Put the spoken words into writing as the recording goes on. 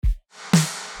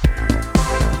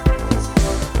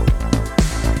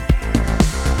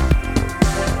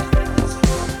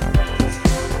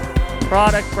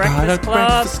Product Breakfast Club.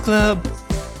 Breakfast Club.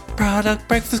 Product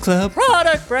Breakfast Club.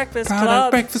 Product Breakfast Club.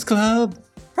 Product Breakfast Club.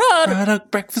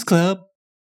 Product Breakfast Club.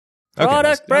 Okay,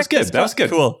 Product that was good. Breakfast That was good.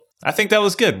 Cool. I think that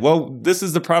was good. Well, this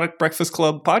is the Product Breakfast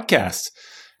Club podcast.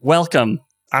 Welcome.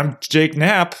 I'm Jake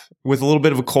Knapp with a little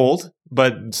bit of a cold,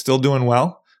 but still doing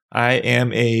well. I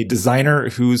am a designer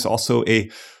who's also a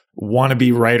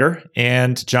wannabe writer,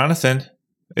 and Jonathan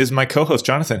is my co-host.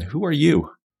 Jonathan, who are you?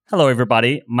 Hello,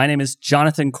 everybody. My name is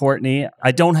Jonathan Courtney.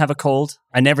 I don't have a cold.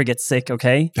 I never get sick,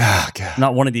 okay? Ah, God. I'm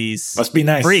not one of these Must be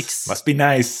nice. freaks. Must be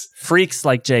nice. Freaks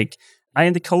like Jake. I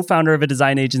am the co-founder of a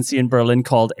design agency in Berlin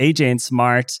called AJ &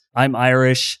 Smart. I'm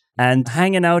Irish and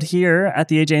hanging out here at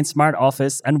the AJ & Smart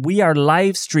office, and we are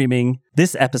live streaming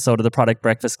this episode of the Product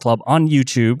Breakfast Club on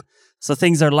YouTube. So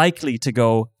things are likely to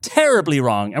go terribly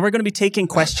wrong. And we're going to be taking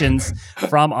questions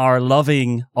from our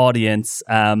loving audience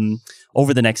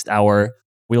over the next hour.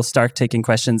 We'll start taking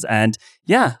questions. And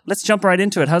yeah, let's jump right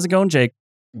into it. How's it going, Jake?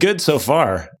 Good so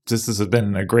far. This has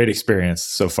been a great experience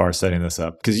so far setting this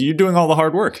up because you're doing all the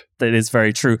hard work. That is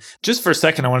very true. Just for a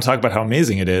second, I want to talk about how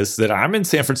amazing it is that I'm in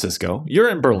San Francisco. You're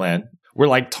in Berlin. We're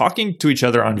like talking to each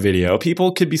other on video.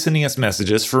 People could be sending us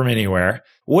messages from anywhere.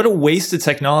 What a waste of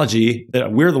technology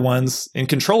that we're the ones in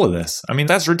control of this. I mean,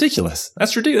 that's ridiculous.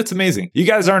 That's ridiculous. It's amazing. You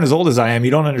guys aren't as old as I am.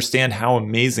 You don't understand how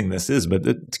amazing this is, but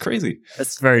it's crazy.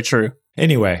 That's very true.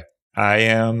 Anyway, I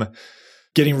am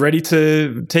getting ready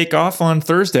to take off on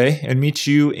Thursday and meet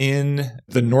you in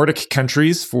the Nordic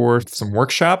countries for some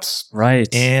workshops.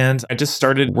 Right. And I just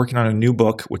started working on a new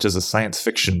book, which is a science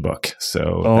fiction book.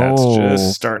 So that's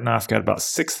just starting off. Got about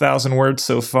 6,000 words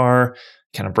so far,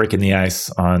 kind of breaking the ice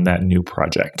on that new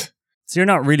project. So you're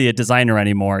not really a designer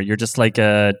anymore. You're just like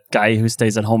a guy who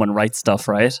stays at home and writes stuff,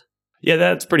 right? Yeah,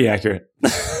 that's pretty accurate.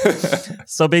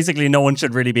 So basically, no one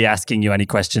should really be asking you any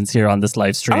questions here on this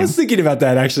live stream. I was thinking about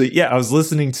that, actually. Yeah, I was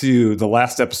listening to the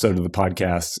last episode of the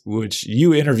podcast, which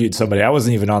you interviewed somebody. I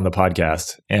wasn't even on the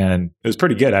podcast. And it was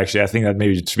pretty good, actually. I think that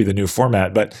maybe should be the new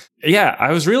format. But yeah,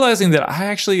 I was realizing that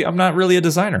I'm not really a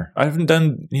designer. I haven't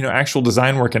done, actual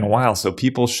design work in a while. So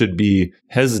people should be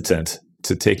hesitant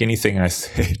to take anything I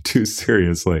say too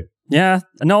seriously. Yeah,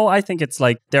 no, I think it's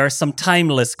like there are some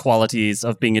timeless qualities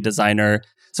of being a designer.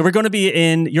 So you're going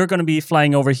to be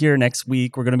flying over here next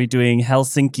week. We're going to be doing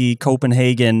Helsinki,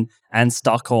 Copenhagen, and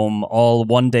Stockholm, all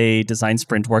one-day design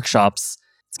sprint workshops.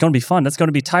 It's going to be fun. That's going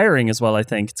to be tiring as well, I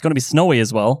think. It's going to be snowy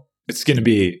as well. It's going to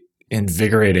be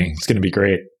invigorating. It's going to be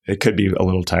great. It could be a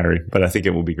little tiring, but I think it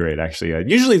will be great, actually.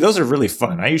 Usually those are really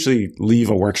fun. I usually leave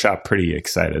a workshop pretty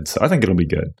excited, so I think it'll be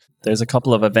good. There's a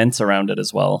couple of events around it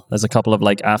as well. There's a couple of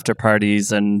like after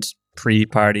parties and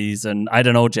pre-parties, and I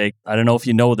don't know, Jake. I don't know if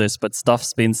you know this, but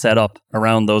stuff's been set up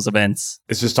around those events.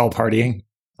 It's just all partying.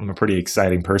 I'm a pretty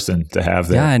exciting person to have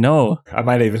there. Yeah, I know. I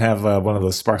might even have one of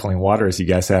those sparkling waters you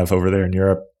guys have over there in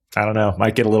Europe. I don't know.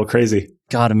 Might get a little crazy.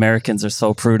 God, Americans are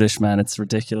so prudish, man. It's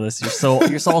ridiculous.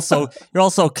 You're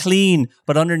all so clean,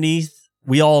 but underneath,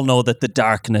 we all know that the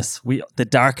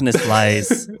darkness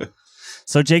lies.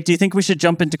 So, Jake, do you think we should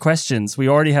jump into questions? We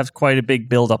already have quite a big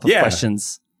build-up of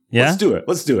questions. Yeah,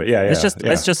 Let's do it. Yeah.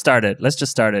 Let's just start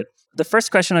it. The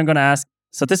first question I'm going to ask.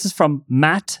 So this is from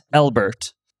Matt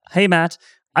Elbert. Hey, Matt.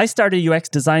 I started a UX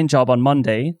design job on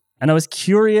Monday, and I was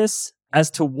curious as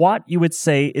to what you would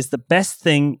say is the best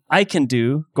thing I can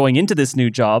do going into this new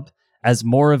job as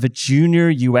more of a junior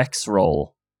UX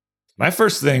role. My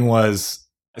first thing was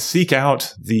seek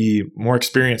out the more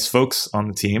experienced folks on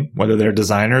the team, whether they're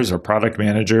designers or product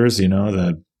managers,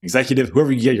 the executive,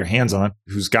 whoever you get your hands on,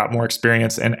 who's got more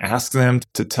experience, and ask them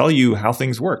to tell you how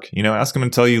things work. Ask them to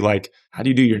tell you, like, how do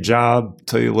you do your job?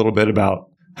 Tell you a little bit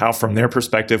about how, from their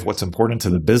perspective, what's important to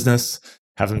the business.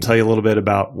 Have them tell you a little bit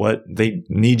about what they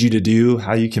need you to do,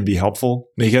 how you can be helpful.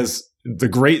 Because the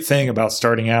great thing about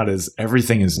starting out is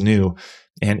everything is new,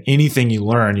 and anything you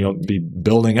learn, you'll be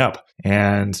building up.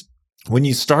 And when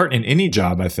you start in any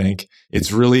job, I think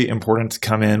it's really important to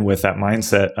come in with that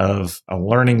mindset of a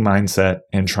learning mindset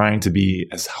and trying to be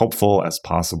as helpful as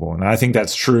possible. And I think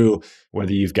that's true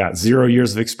whether you've got 0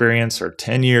 years of experience or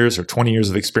 10 years or 20 years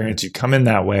of experience. You come in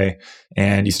that way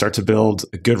and you start to build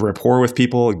a good rapport with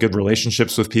people, good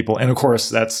relationships with people. And of course,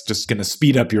 that's just going to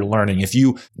speed up your learning. If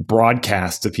you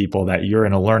broadcast to people that you're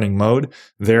in a learning mode,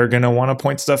 they're going to want to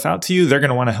point stuff out to you. They're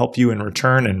going to want to help you in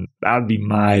return. And that would be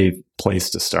my place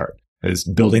to start. Is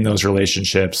building those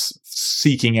relationships,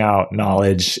 seeking out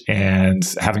knowledge, and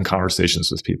having conversations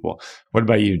with people. What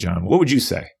about you, John? What would you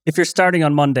say? If you're starting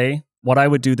on Monday, what I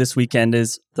would do this weekend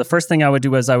is, the first thing I would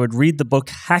do is I would read the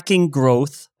book Hacking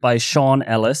Growth by Sean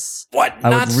Ellis. What?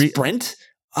 Not Sprint?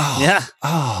 Oh, Yeah.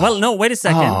 Oh, Well, no, wait a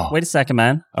second. Oh. Wait a second,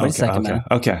 man. Wait a Okay, second, okay, man.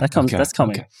 okay. That's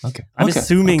coming. Okay. I'm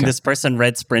assuming okay. this person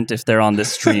read Sprint if they're on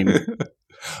this stream.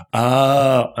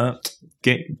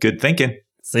 Good thinking.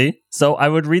 See? So I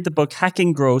would read the book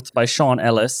Hacking Growth by Sean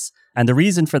Ellis. And the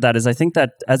reason for that is I think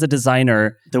that as a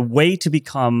designer, the way to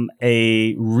become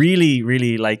a really,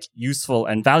 really like useful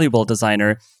and valuable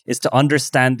designer is to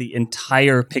understand the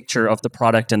entire picture of the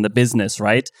product and the business,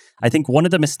 right? I think one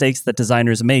of the mistakes that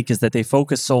designers make is that they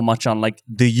focus so much on like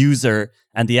the user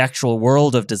and the actual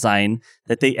world of design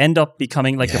that they end up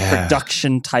becoming like a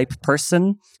production type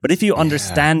person. But if you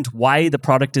understand why the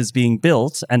product is being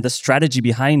built and the strategy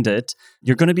behind it,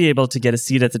 you're going to be able to get a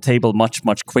seat at the table much,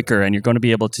 much quicker. And you're going to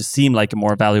be able to seem like a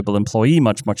more valuable employee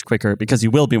much, much quicker because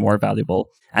you will be more valuable.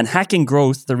 And Hacking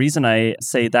Growth, the reason I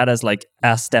say that as like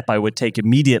a step I would take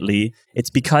immediately, it's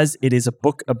because it is a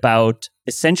book about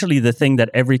essentially the thing that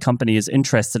every company is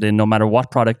interested in, no matter what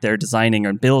product they're designing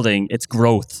or building, it's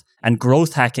growth. And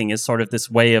growth hacking is sort of this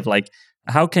way of like,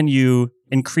 how can you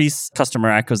increase customer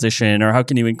acquisition, or how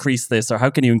can you increase this, or how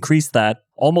can you increase that?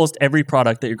 Almost every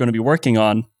product that you're going to be working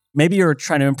on, maybe you're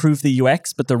trying to improve the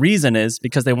UX, but the reason is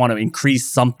because they want to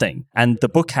increase something. And the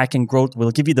book Hacking Growth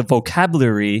will give you the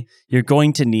vocabulary you're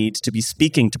going to need to be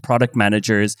speaking to product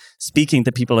managers, speaking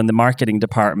to people in the marketing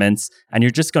departments, and you're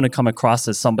just going to come across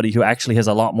as somebody who actually has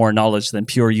a lot more knowledge than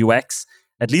pure UX.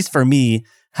 At least for me,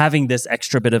 having this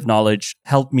extra bit of knowledge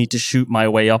helped me to shoot my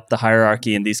way up the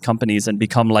hierarchy in these companies and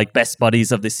become like best buddies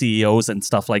of the CEOs and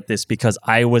stuff like this because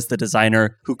I was the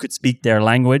designer who could speak their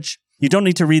language. You don't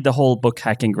need to read the whole book,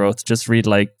 Hacking Growth. Just read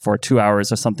like for 2 hours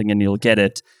or something and you'll get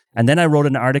it. And then I wrote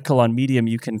an article on Medium.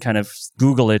 You can kind of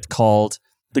Google it, called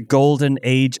The Golden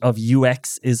Age of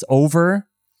UX is Over.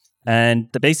 And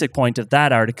the basic point of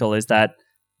that article is that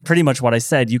pretty much what I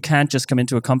said, you can't just come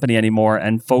into a company anymore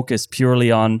and focus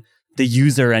purely on the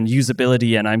user and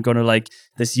usability. And I'm going to like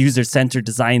this user-centered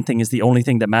design thing is the only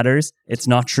thing that matters. It's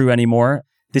not true anymore.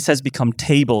 This has become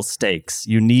table stakes.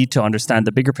 You need to understand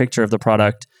the bigger picture of the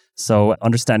product. So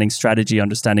understanding strategy,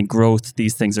 understanding growth,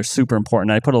 these things are super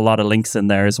important. I put a lot of links in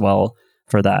there as well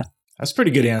for that. That's a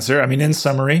pretty good answer. I mean, in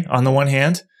summary, on the one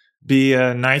hand, be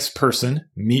a nice person,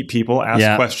 meet people,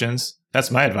 ask questions. That's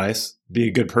my advice. Be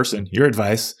a good person. Your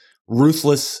advice,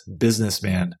 ruthless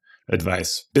businessman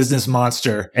advice, business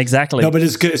monster. Exactly. No, but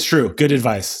it's good. It's true. Good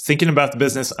advice. Thinking about the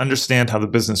business, understand how the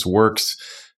business works.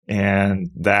 And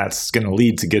that's going to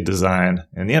lead to good design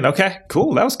in the end. Okay,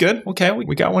 cool. That was good. Okay,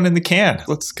 we got one in the can.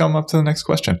 Let's come up to the next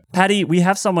question. Patty, we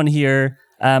have someone here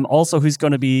also who's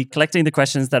going to be collecting the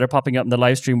questions that are popping up in the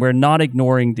live stream. We're not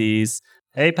ignoring these.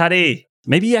 Hey, Patty,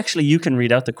 maybe actually you can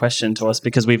read out the question to us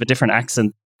because we have a different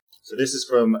accent. So this is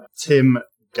from Tim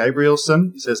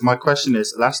Gabrielson. He says, my question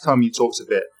is, last time you talked a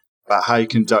bit about how you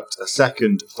conduct a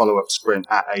second follow-up sprint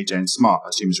at AJ and Smart. I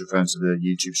assume he's referring to the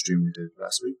YouTube stream we did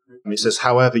last week. And he says,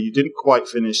 however, you didn't quite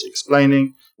finish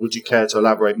explaining. Would you care to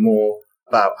elaborate more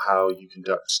about how you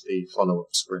conduct the follow-up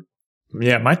sprint?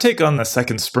 Yeah, my take on the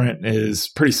second sprint is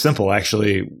pretty simple,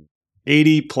 actually.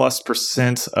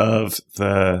 80+% of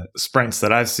the sprints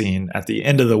that I've seen, at the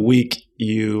end of the week,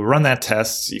 you run that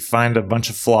test, you find a bunch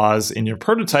of flaws in your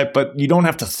prototype, but you don't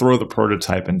have to throw the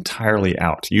prototype entirely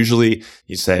out. Usually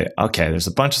you say, okay, there's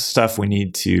a bunch of stuff we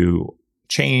need to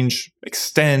change,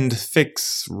 extend,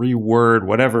 fix, reword,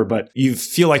 whatever, but you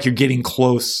feel like you're getting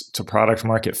close to product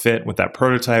market fit with that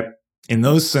prototype. In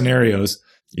those scenarios,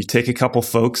 you take a couple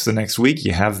folks the next week,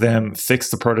 you have them fix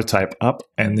the prototype up,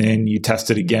 and then you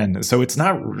test it again. So it's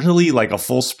not really like a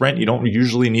full sprint. You don't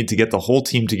usually need to get the whole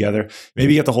team together.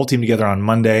 Maybe get the whole team together on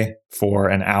Monday for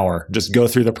an hour. Just go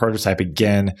through the prototype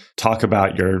again, talk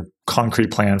about your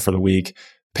concrete plan for the week,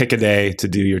 pick a day to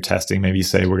do your testing. Maybe you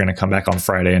say, we're going to come back on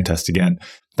Friday and test again.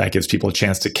 That gives people a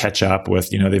chance to catch up with,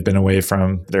 they've been away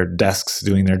from their desks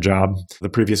doing their job the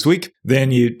previous week.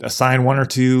 Then you assign 1 or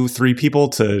 2, 3 people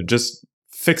to just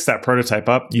fix that prototype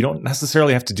up. You don't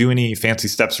necessarily have to do any fancy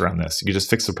steps around this. You can just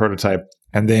fix the prototype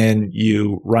and then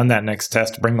you run that next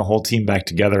test, bring the whole team back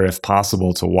together if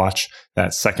possible to watch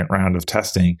that second round of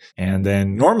testing. And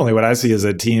then normally what I see is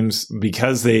that teams,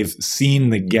 because they've seen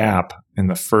the gap in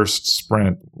the first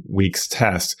sprint week's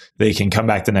test, they can come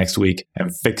back the next week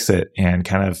and fix it and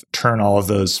kind of turn all of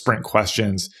those sprint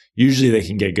questions. Usually they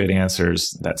can get good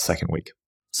answers that second week.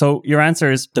 So your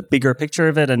answer is the bigger picture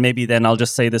of it, and maybe then I'll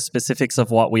just say the specifics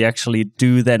of what we actually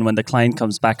do then when the client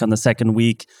comes back on the second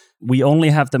week. We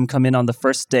only have them come in on the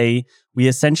first day. We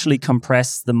essentially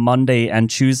compress the Monday and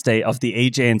Tuesday of the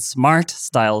AJ and Smart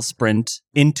style sprint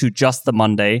into just the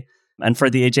Monday. And for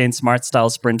the AJ and Smart style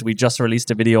sprint, we just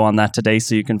released a video on that today,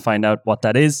 so you can find out what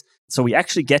that is. So we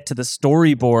actually get to the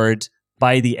storyboard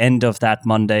by the end of that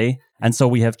Monday. And so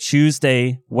we have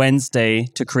Tuesday, Wednesday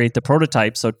to create the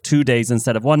prototype. So 2 days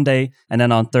instead of 1 day. And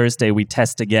then on Thursday, we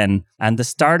test again. And the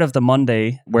start of the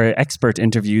Monday, where expert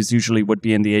interviews usually would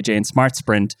be in the AJ and Smart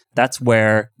sprint, that's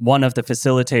where one of the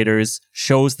facilitators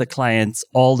shows the clients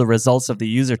all the results of the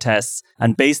user tests.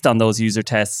 And based on those user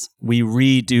tests, we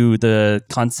redo the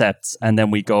concepts and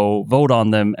then we go vote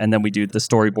on them and then we do the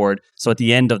storyboard. So at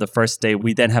the end of the first day,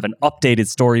 we then have an updated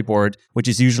storyboard, which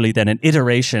is usually then an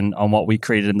iteration on what we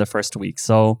created in the first week.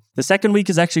 So the second week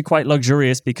is actually quite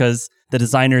luxurious because the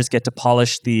designers get to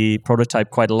polish the prototype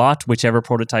quite a lot. Whichever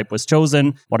prototype was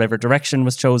chosen, whatever direction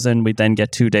was chosen, we then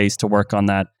get 2 days to work on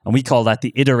that. And we call that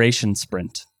the iteration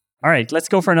sprint. All right, let's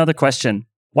go for another question.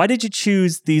 Why did you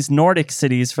choose these Nordic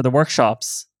cities for the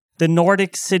workshops? The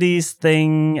Nordic cities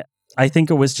thing, I think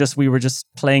it was just, we were just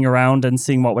playing around and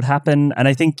seeing what would happen. And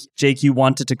I think, Jake, you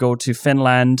wanted to go to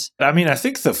Finland. I mean, I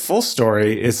think the full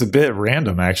story is a bit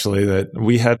random, actually, that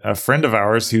we had a friend of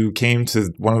ours who came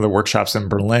to one of the workshops in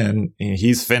Berlin.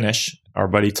 He's Finnish, our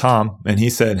buddy Tom. And he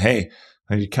said, hey,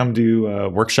 you come do a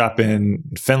workshop in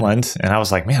Finland. And I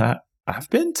was like, man, I've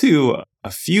been to a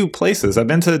few places. I've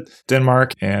been to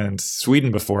Denmark and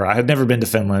Sweden before. I had never been to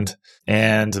Finland.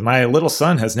 And my little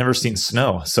son has never seen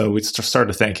snow. So we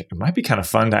started to think it might be kind of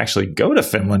fun to actually go to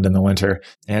Finland in the winter.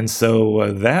 And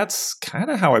so that's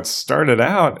kind of how it started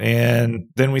out. And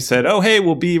then we said, oh, hey,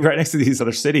 we'll be right next to these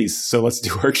other cities. So let's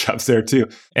do workshops there too.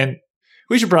 And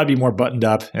we should probably be more buttoned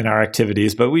up in our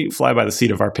activities, but we fly by the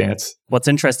seat of our pants. What's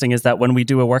interesting is that when we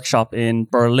do a workshop in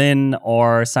Berlin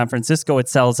or San Francisco, it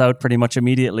sells out pretty much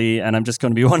immediately. And I'm just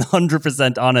going to be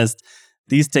 100% honest.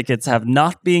 These tickets have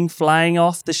not been flying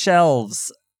off the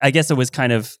shelves. I guess it was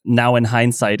kind of, now in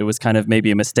hindsight, it was kind of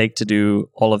maybe a mistake to do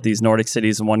all of these Nordic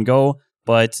cities in one go.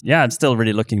 But yeah, I'm still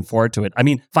really looking forward to it. I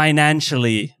mean,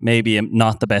 financially, maybe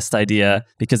not the best idea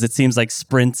because it seems like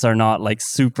sprints are not like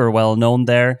super well known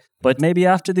there. But maybe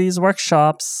after these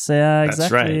workshops, yeah, exactly.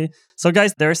 That's right. So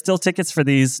guys, there are still tickets for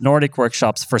these Nordic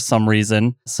workshops for some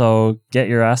reason. So get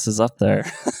your asses up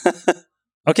there.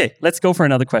 Okay, let's go for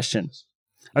another question.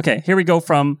 Okay, here we go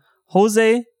from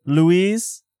Jose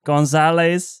Luis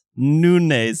Gonzalez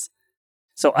Nunez.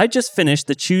 So I just finished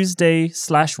the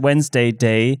Tuesday/Wednesday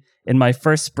day in my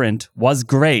first sprint. Was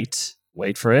great.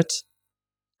 Wait for it.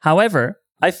 However,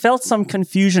 I felt some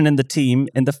confusion in the team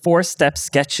in the 4-step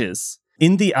sketches.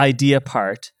 In the idea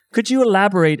part, could you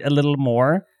elaborate a little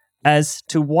more as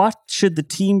to what should the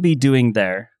team be doing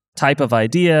there? Type of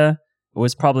idea. It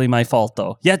was probably my fault,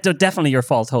 though. Yeah, definitely your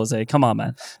fault, Jose. Come on,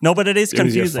 man. No, but it is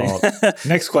confusing. It was your fault.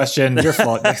 Next question. Your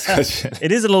fault. Next question.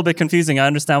 It is a little bit confusing. I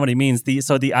understand what he means.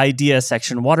 So the idea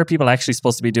section, what are people actually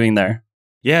supposed to be doing there?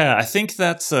 Yeah, I think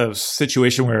that's a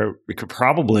situation where we could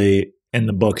probably, in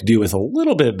the book, do with a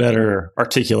little bit better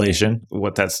articulation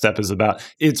what that step is about.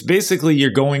 It's basically you're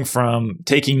going from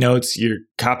taking notes, you're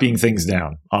copying things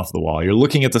down off the wall. You're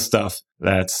looking at the stuff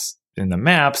that's in the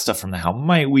map, stuff from the How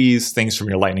Might We's, things from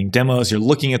your Lightning demos. You're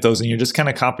looking at those and you're just kind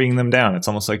of copying them down. It's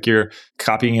almost like you're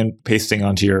copying and pasting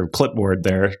onto your clipboard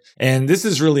there. And this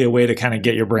is really a way to kind of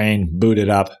get your brain booted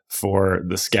up for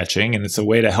the sketching. And it's a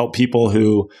way to help people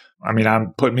who,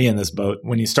 I'm putting me in this boat.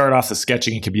 When you start off the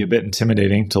sketching, it can be a bit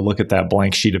intimidating to look at that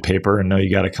blank sheet of paper and know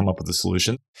you got to come up with a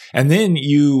solution. And then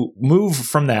you move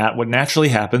from that. What naturally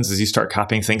happens is you start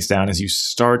copying things down as you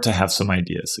start to have some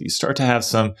ideas. So you start to have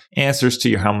some answers to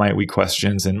your How Might We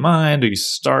questions in mind, or you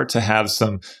start to have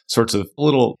some sorts of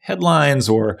little headlines,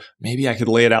 or maybe I could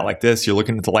lay it out like this. You're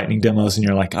looking at the Lightning demos and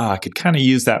you're like, I could kind of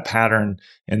use that pattern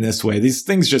in this way. These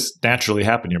things just naturally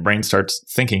happen. Your brain starts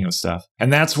thinking of stuff.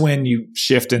 And that's when you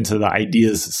shift into the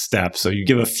ideas step. So you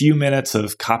give a few minutes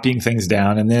of copying things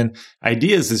down, and then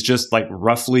ideas is just like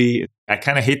roughly, I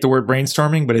kind of hate the word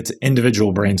brainstorming, but it's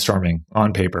individual brainstorming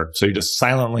on paper. So you're just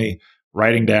silently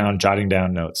writing down, jotting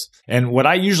down notes. And what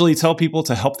I usually tell people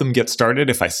to help them get started,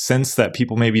 if I sense that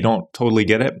people maybe don't totally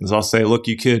get it, is I'll say, look,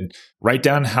 you could write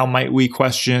down How Might We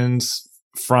questions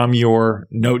from your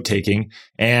note taking,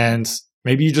 and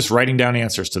maybe you're just writing down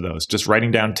answers to those, just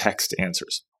writing down text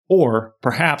answers. Or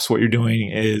perhaps what you're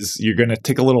doing is you're going to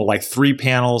take a little 3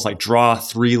 panels, draw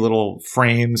 3 little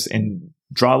frames and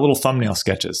draw little thumbnail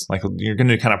sketches. You're going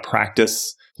to kind of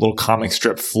practice little comic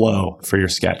strip flow for your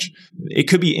sketch. It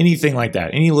could be anything like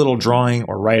that, any little drawing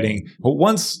or writing. But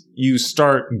once you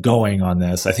start going on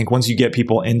this, I think once you get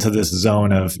people into this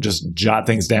zone of just jot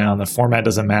things down, the format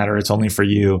doesn't matter, it's only for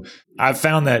you. I've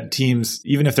found that teams,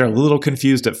 even if they're a little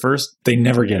confused at first, they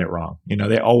never get it wrong.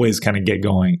 They always kind of get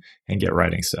going and get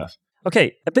writing stuff.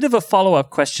 Okay, a bit of a follow-up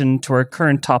question to our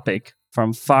current topic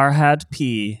from Farhad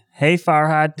P. Hey,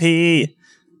 Farhad P.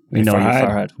 We know you,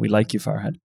 Farhad. We like you,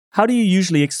 Farhad. How do you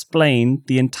usually explain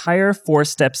the entire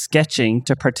 4-step sketching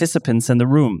to participants in the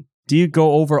room? Do you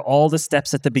go over all the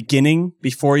steps at the beginning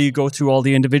before you go through all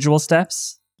the individual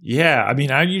steps? Yeah, I mean,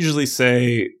 I usually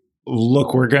say,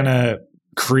 look, we're going to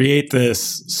create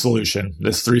this solution,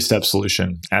 this 3-step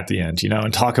solution at the end,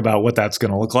 and talk about what that's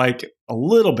going to look like a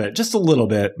little bit, just a little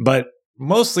bit. But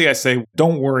mostly I say,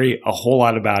 don't worry a whole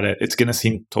lot about it. It's going to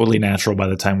seem totally natural by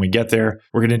the time we get there.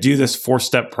 We're going to do this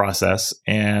 4-step process.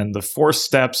 And the 4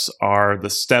 steps are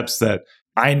the steps that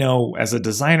I know as a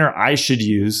designer I should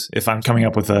use if I'm coming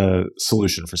up with a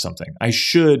solution for something. I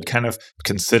should kind of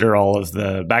consider all of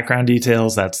the background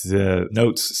details. That's the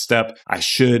notes step. I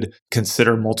should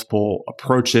consider multiple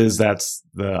approaches. That's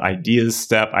the ideas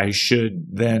step. I should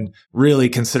then really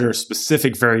consider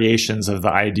specific variations of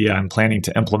the idea I'm planning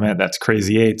to implement. That's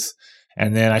Crazy Eights.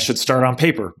 And then I should start on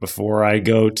paper before I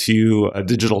go to a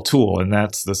digital tool. And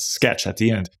that's the sketch at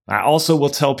the end. I also will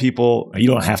tell people, you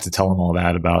don't have to tell them all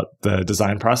that about the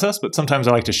design process, but sometimes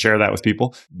I like to share that with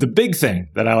people. The big thing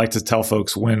that I like to tell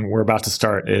folks when we're about to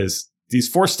start is these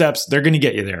 4 steps, they're going to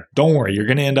get you there. Don't worry. You're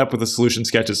going to end up with a solution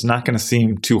sketch. It's not going to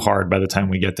seem too hard by the time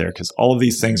we get there because all of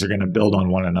these things are going to build on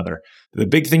one another. The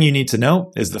big thing you need to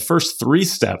know is the first 3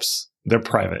 steps, they're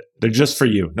private. They're just for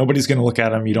you. Nobody's going to look at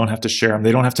them. You don't have to share them.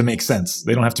 They don't have to make sense.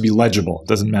 They don't have to be legible. It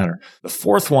doesn't matter. The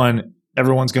 4th one,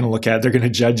 everyone's going to look at. They're going to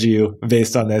judge you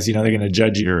based on this. They're going to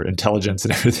judge your intelligence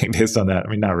and everything based on that. I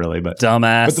mean, not really, but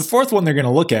dumbass. But the 4th one they're going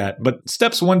to look at. But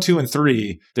steps 1, 2, and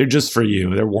 3, they're just for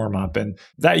you. They're warm up, and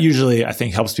that usually I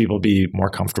think helps people be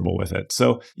more comfortable with it.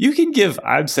 So you can give,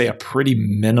 I'd say, a pretty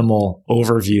minimal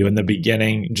overview in the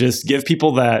beginning. Just give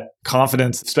people that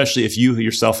confidence, especially if you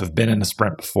yourself have been in a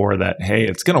sprint before, that, hey,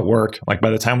 it's going to work. Like by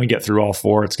the time we get through all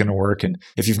 4, it's going to work. And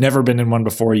if you've never been in one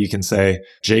before, you can say,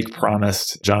 Jake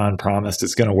promised, John promised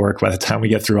it's going to work by the time we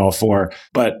get through all 4.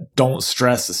 But don't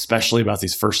stress, especially about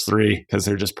these first 3, because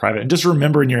they're just private. And just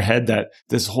remember in your head that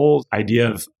this whole idea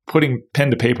of putting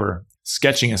pen to paper,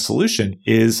 sketching a solution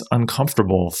is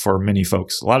uncomfortable for many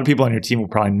folks. A lot of people on your team will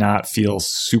probably not feel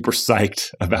super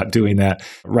psyched about doing that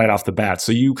right off the bat.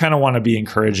 So you kind of want to be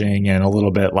encouraging and a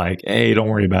little bit like, hey, don't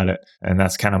worry about it. And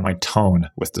that's kind of my tone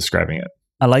with describing it.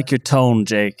 I like your tone,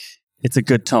 Jake. It's a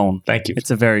good tone. Thank you. It's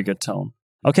a very good tone.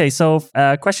 Okay, so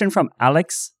a question from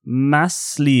Alex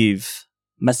Masleeve.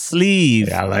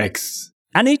 Hey, Alex.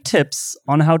 Any tips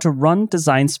on how to run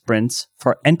design sprints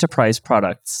for enterprise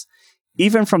products?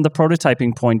 Even from the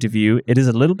prototyping point of view, it is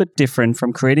a little bit different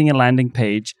from creating a landing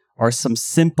page or some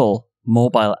simple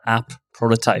mobile app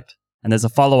prototype. And there's a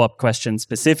follow-up question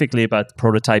specifically about the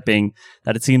prototyping,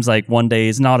 that it seems like one day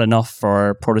is not enough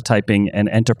for prototyping an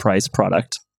enterprise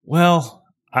product. Well,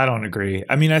 I don't agree.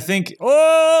 I mean, I think...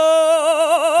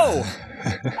 Oh!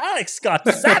 Alex got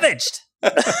savaged!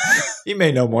 He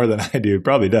may know more than I do.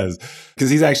 Probably does.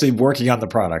 Because he's actually working on the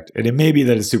product. And it may be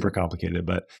that it's super complicated.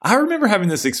 But I remember having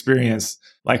this experience,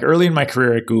 like early in my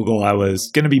career at Google, I was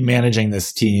going to be managing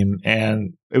this team.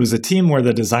 And it was a team where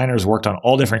the designers worked on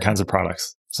all different kinds of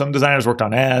products. Some designers worked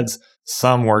on ads.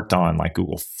 Some worked on like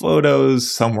Google Photos.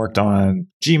 Some worked on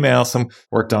Gmail. Some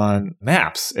worked on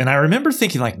Maps. And I remember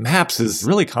thinking like Maps is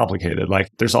really complicated. Like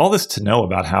there's all this to know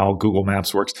about how Google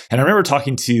Maps works. And I remember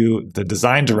talking to the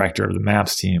design director of the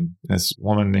Maps team, this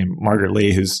woman named Margaret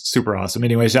Lee, who's super awesome.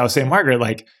 Anyways, I was saying, Margaret,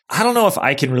 like, I don't know if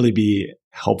I can really be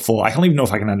helpful. I don't even know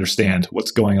if I can understand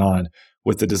what's going on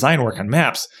with the design work on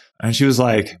Maps. And she was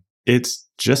like, it's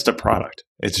just a product.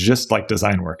 It's just like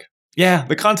design work. Yeah,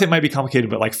 the content might be complicated,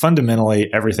 but like fundamentally,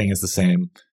 everything is the same.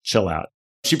 Chill out.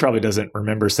 She probably doesn't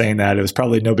remember saying that. It was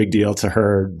probably no big deal to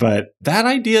her. But that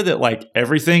idea that like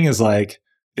everything is like,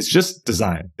 it's just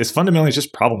design. It's fundamentally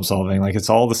just problem solving. Like it's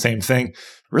all the same thing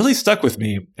really stuck with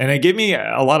me. And it gave me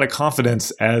a lot of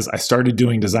confidence as I started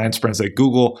doing design sprints at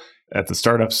Google, at the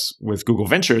startups with Google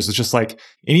Ventures. It's just like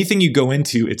anything you go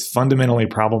into, it's fundamentally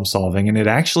problem solving. And it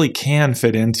actually can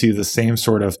fit into the same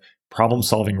sort of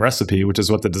problem-solving recipe, which is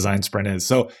what the design sprint is.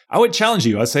 So I would challenge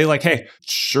you. I'd say like, hey,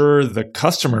 sure, the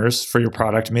customers for your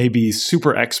product may be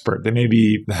super expert. They may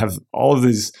have all of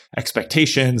these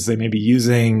expectations. They may be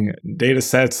using data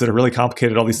sets that are really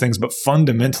complicated, all these things, but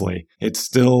fundamentally, it's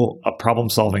still a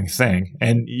problem-solving thing.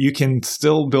 And you can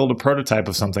still build a prototype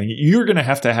of something. You're going to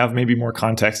have maybe more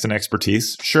context and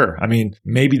expertise. Sure. I mean,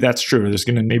 maybe that's true. There's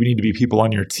going to maybe need to be people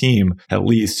on your team, at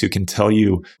least, who can tell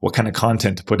you what kind of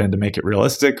content to put in to make it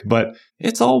realistic. But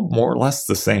it's all more or less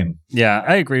the same. Yeah,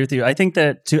 I agree with you. I think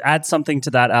that to add something to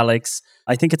that, Alex,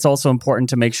 I think it's also important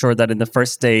to make sure that in the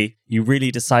first day, you really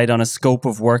decide on a scope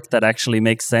of work that actually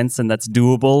makes sense and that's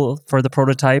doable for the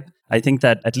prototype. I think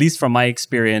that, at least from my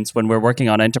experience, when we're working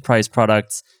on enterprise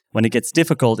products, when it gets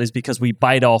difficult is because we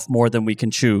bite off more than we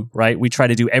can chew, right? We try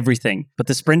to do everything. But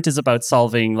the sprint is about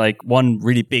solving like one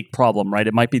really big problem, right?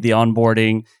 It might be the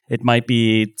onboarding. It might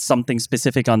be something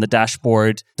specific on the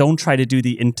dashboard. Don't try to do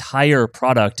the entire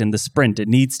product in the sprint. It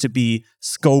needs to be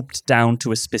scoped down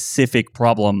to a specific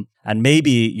problem. And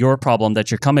maybe your problem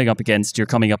that you're coming up against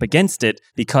it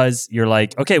because you're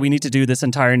like, okay, we need to do this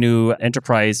entire new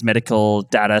enterprise medical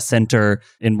data center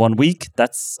in 1 week.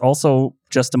 That's also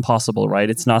just impossible,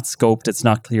 right? It's not scoped. It's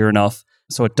not clear enough.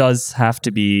 So it does have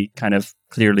to be kind of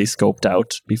clearly scoped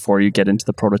out before you get into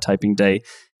the prototyping day.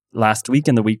 Last week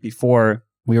and the week before,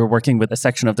 we were working with a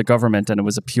section of the government and it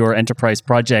was a pure enterprise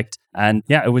project. And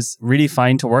yeah, it was really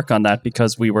fine to work on that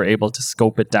because we were able to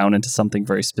scope it down into something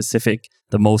very specific,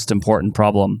 the most important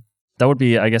problem. That would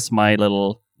be, I guess, my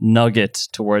little nugget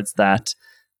towards that.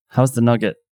 How's the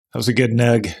nugget? That was a good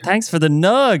nug. Thanks for the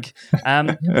nug.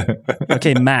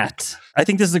 Okay, Matt. I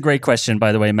think this is a great question,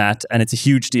 by the way, Matt, and it's a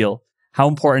huge deal. How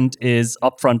important is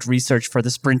upfront research for the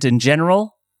sprint in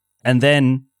general? And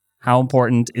then how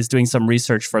important is doing some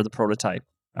research for the prototype?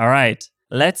 All right,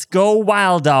 let's go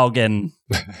wild dogging.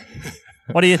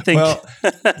 What do you think? Well,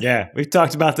 yeah, we've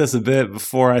talked about this a bit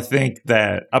before. I think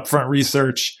that upfront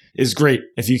research is great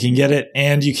if you can get it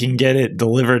and you can get it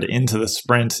delivered into the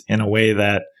sprint in a way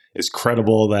that is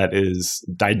credible, that is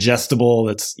digestible,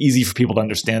 that's easy for people to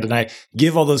understand. And I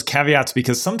give all those caveats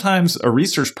because sometimes a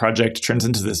research project turns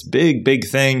into this big, big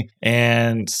thing.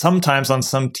 And sometimes on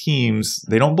some teams,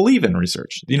 they don't believe in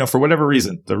research. You know, for whatever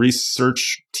reason, the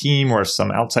research team or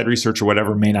some outside research or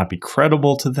whatever may not be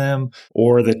credible to them,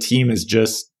 or the team is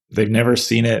just they've never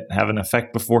seen it have an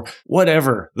effect before.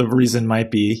 Whatever the reason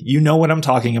might be, you know what I'm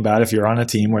talking about if you're on a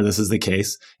team where this is the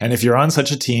case. And if you're on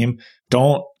such a team,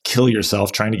 don't kill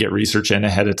yourself trying to get research in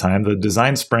ahead of time. The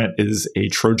design sprint is a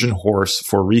Trojan horse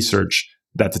for research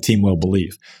that the team will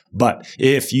believe. But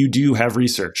if you do have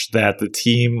research that the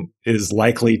team is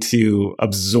likely to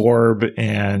absorb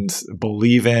and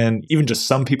believe in, even just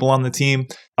some people on the team,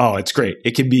 oh, it's great.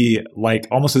 It can be like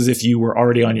almost as if you were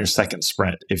already on your second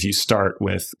sprint if you start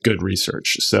with good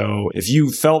research. So if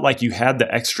you felt like you had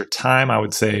the extra time, I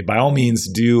would say by all means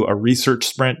do a research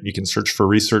sprint. You can search for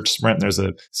research sprint. There's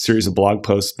a series of blog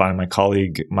posts by my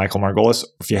colleague, Michael Margolis.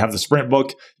 If you have the sprint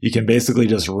book, you can basically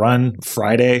just run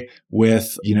Friday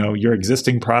with, your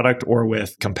existing product or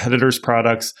with competitors'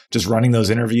 products, just running those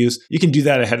interviews. You can do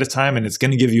that ahead of time and it's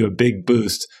going to give you a big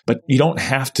boost, but you don't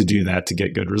have to do that to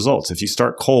get good results. If you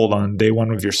start cold on day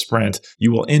one of your sprint,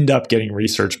 you will end up getting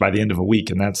research by the end of a week,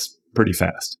 and that's pretty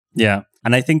fast. Yeah.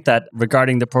 And I think that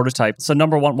regarding the prototype, so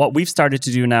number one, what we've started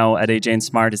to do now at AJ and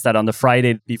Smart is that on the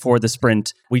Friday before the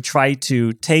sprint, we try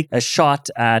to take a shot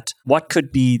at what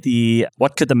could the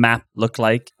map look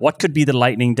like? What could be the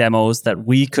lightning demos that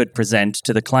we could present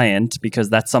to the client? Because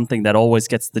that's something that always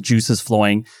gets the juices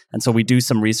flowing. And so we do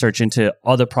some research into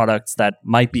other products that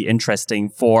might be interesting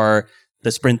for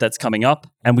the sprint that's coming up.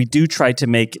 And we do try to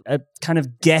make a kind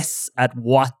of guess at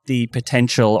what the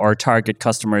potential or target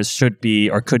customers should be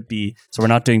or could be. So we're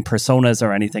not doing personas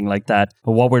or anything like that.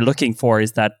 But what we're looking for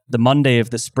is that the Monday of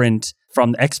the sprint,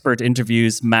 from expert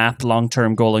interviews, map,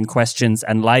 long-term goal and questions,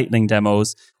 and lightning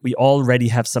demos, we already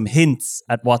have some hints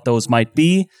at what those might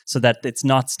be so that it's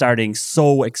not starting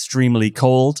so extremely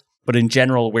cold. But in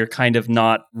general, we're kind of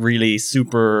not really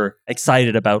super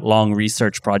excited about long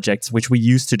research projects, which we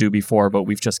used to do before, but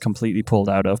we've just completely pulled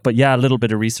out of. But yeah, a little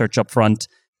bit of research up front.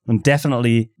 And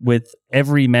definitely with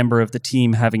every member of the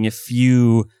team having a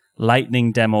few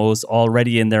lightning demos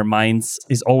already in their minds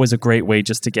is always a great way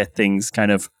just to get things kind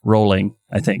of rolling,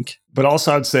 I think. But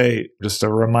also I'd say just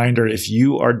a reminder, if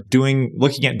you are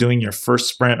looking at doing your first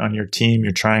sprint on your team,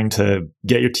 you're trying to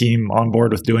get your team on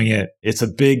board with doing it. It's a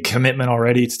big commitment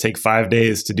already to take 5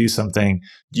 days to do something.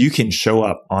 You can show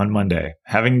up on Monday,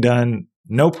 having done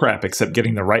no prep except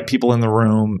getting the right people in the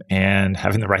room and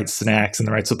having the right snacks and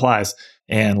the right supplies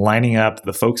and lining up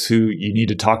the folks who you need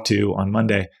to talk to on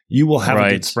Monday. You will have a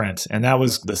good sprint. And that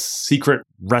was the secret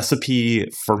recipe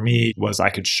for me, was I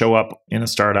could show up in a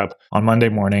startup on Monday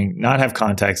morning, not have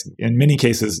context, in many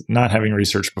cases, not having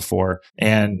research before.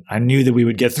 And I knew that we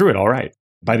would get through it all right.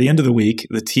 By the end of the week,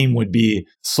 the team would be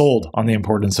sold on the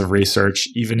importance of research,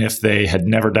 even if they had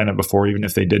never done it before, even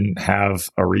if they didn't have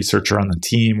a researcher on the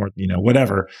team or,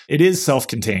 whatever. It is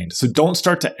self-contained. So don't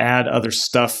start to add other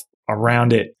stuff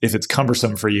around it if it's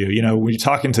cumbersome for you. When you're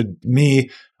talking to me,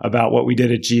 about what we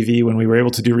did at GV when we were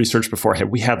able to do research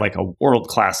beforehand. We had like a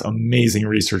world-class, amazing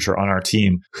researcher on our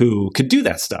team who could do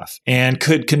that stuff and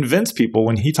could convince people.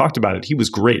 When he talked about it, he was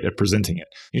great at presenting it.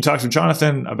 You talk to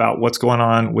Jonathan about what's going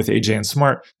on with AJ and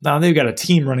Smart. Now they've got a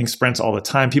team running sprints all the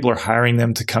time. People are hiring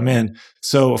them to come in.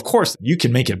 So of course you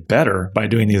can make it better by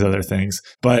doing these other things,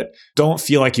 but don't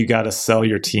feel like you got to sell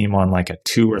your team on like a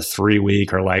 2 or 3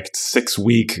 week or like 6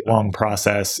 week long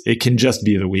process. It can just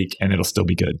be the week and it'll still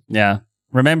be good. Yeah.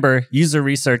 Remember, user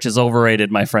research is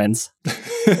overrated, my friends.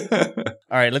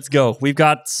 All right, let's go. We've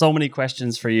got so many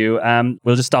questions for you.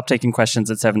 We'll just stop taking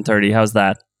questions at 7:30. How's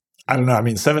that? I don't know. I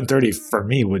mean, 7:30 for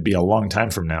me would be a long time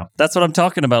from now. That's what I'm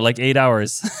talking about, like 8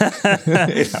 hours.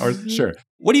 8 hours, sure.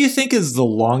 What do you think is the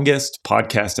longest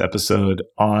podcast episode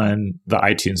on the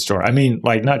iTunes store? I mean,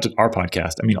 like not just our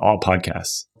podcast. I mean, all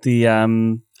podcasts. The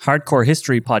Hardcore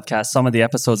History podcast, some of the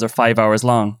episodes are 5 hours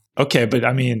long. Okay, but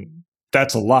I mean,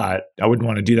 that's a lot. I wouldn't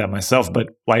want to do that myself, but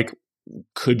like,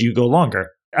 could you go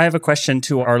longer? I have a question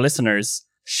to our listeners.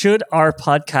 Should our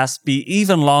podcast be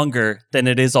even longer than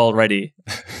it is already?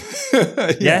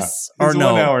 Yes or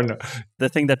no? 1 hour, no. The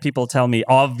thing that people tell me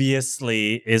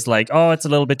obviously is like, oh, it's a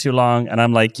little bit too long. And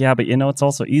I'm like, yeah, but it's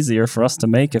also easier for us to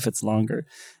make if it's longer.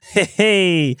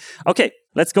 Hey. Okay,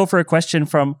 let's go for a question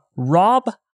from Rob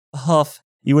Huff.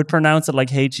 You would pronounce it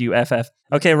like Huff.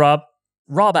 Okay, Rob.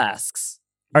 Rob asks,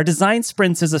 are design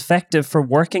sprints as effective for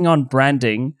working on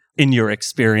branding in your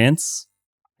experience?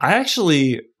 I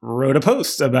actually wrote a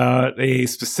post about a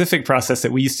specific process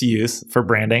that we used to use for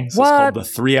branding. So it's called the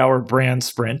 3-hour brand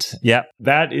sprint. Yeah.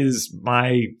 That is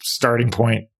my starting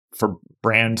point for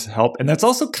brand help. And that's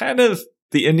also kind of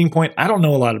the ending point. I don't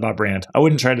know a lot about brand. I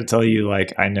wouldn't try to tell you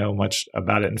like I know much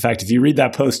about it. In fact, if you read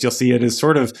that post, you'll see it is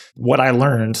sort of what I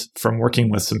learned from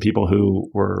working with some people who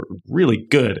were really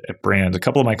good at brand. A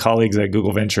couple of my colleagues at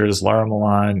Google Ventures, Lara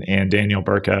Milan and Daniel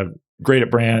Burka, great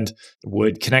at brand,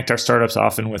 would connect our startups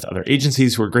often with other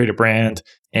agencies who are great at brand.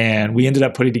 And we ended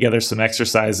up putting together some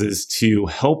exercises to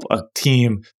help a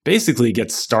team basically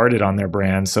get started on their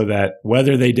brand so that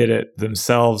whether they did it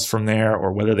themselves from there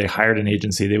or whether they hired an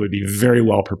agency, they would be very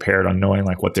well prepared on knowing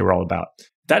like what they were all about.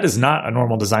 That is not a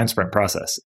normal design sprint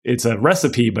process. It's a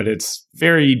recipe, but it's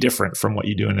very different from what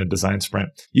you do in a design sprint.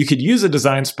 You could use a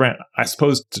design sprint, I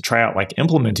suppose, to try out like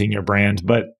implementing your brand,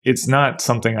 but it's not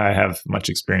something I have much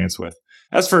experience with.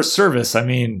 As for service, I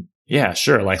mean, yeah,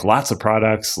 sure. Like lots of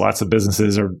products, lots of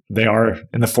businesses they are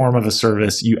in the form of a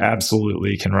service. You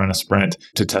absolutely can run a sprint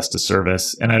to test a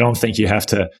service. And I don't think you have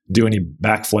to do any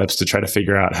backflips to try to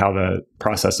figure out how the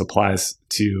process applies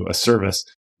to a service.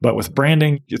 But with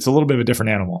branding, it's a little bit of a different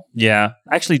animal. Yeah.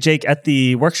 Actually, Jake, at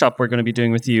the workshop we're going to be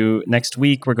doing with you next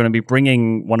week, we're going to be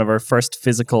bringing one of our first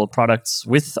physical products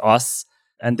with us.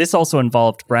 And this also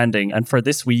involved branding. And for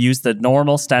this, we used the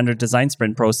normal standard design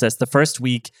sprint process. The first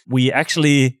week, we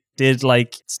actually did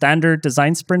like standard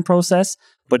design sprint process.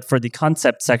 But for the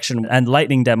concept section and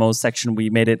lightning demos section, we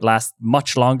made it last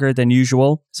much longer than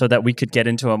usual so that we could get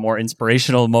into a more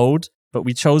inspirational mode. But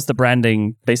we chose the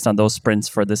branding based on those sprints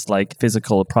for this like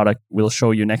physical product we'll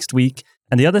show you next week.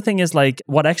 And the other thing is like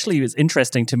what actually is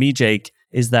interesting to me, Jake,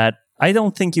 is that I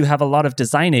don't think you have a lot of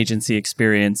design agency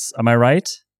experience. Am I right?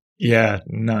 Yeah,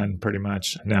 none, pretty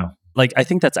much. No. Like, I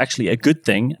think that's actually a good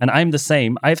thing. And I'm the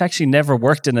same. I've actually never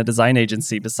worked in a design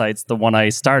agency besides the one I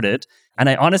started. And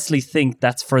I honestly think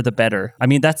that's for the better. I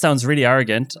mean, that sounds really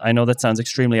arrogant. I know that sounds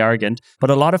extremely arrogant. But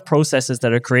a lot of processes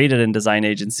that are created in design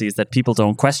agencies that people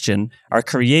don't question are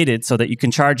created so that you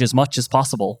can charge as much as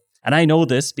possible. And I know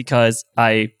this because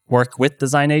I work with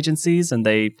design agencies and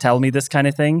they tell me this kind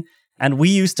of thing. And we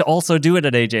used to also do it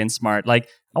at AJ and Smart. Like,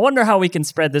 I wonder how we can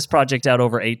spread this project out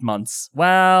over 8 months.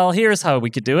 Well, here's how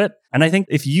we could do it. And I think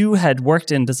if you had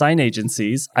worked in design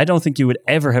agencies, I don't think you would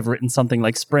ever have written something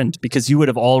like Sprint because you would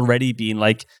have already been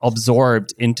like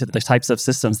absorbed into the types of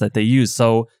systems that they use.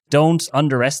 So don't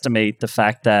underestimate the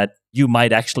fact that you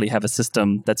might actually have a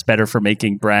system that's better for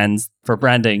making brands, for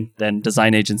branding than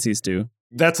design agencies do.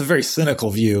 That's a very cynical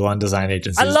view on design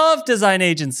agencies. I love design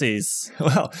agencies.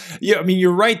 Well, yeah, I mean,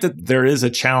 you're right that there is a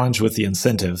challenge with the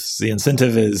incentives. The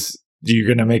incentive is you're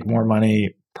going to make more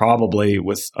money probably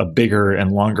with a bigger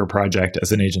and longer project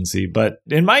as an agency. But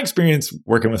in my experience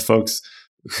working with folks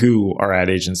who are at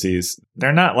agencies,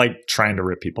 they're not like trying to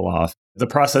rip people off. The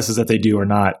processes that they do are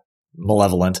not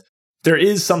malevolent. There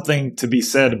is something to be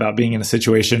said about being in a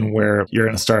situation where you're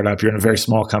in a startup, you're in a very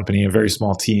small company, a very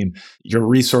small team, you're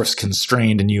resource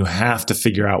constrained, and you have to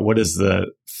figure out what is the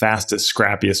fastest,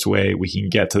 scrappiest way we can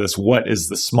get to this. What is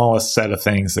the smallest set of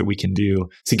things that we can do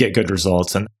to get good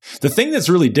results? And the thing that's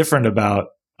really different about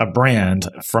a brand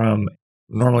from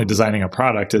normally designing a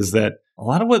product is that a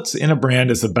lot of what's in a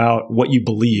brand is about what you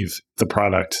believe the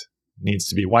product needs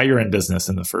to be, why you're in business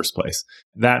in the first place.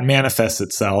 That manifests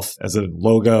itself as a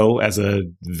logo, as a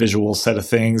visual set of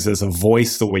things, as a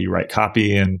voice, the way you write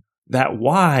copy. And that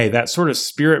why, that sort of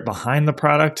spirit behind the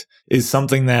product is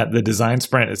something that the design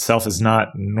sprint itself is not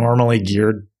normally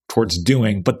geared towards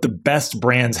doing, but the best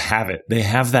brands have it. They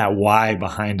have that why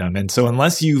behind them. And so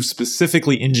unless you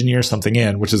specifically engineer something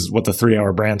in, which is what the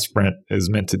 3-hour brand sprint is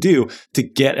meant to do, to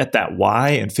get at that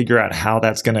why and figure out how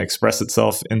that's going to express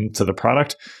itself into the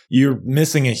product, you're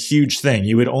missing a huge thing.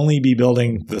 You would only be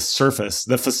building the surface,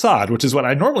 the facade, which is what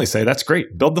I normally say. That's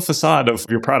great. Build the facade of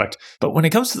your product. But when it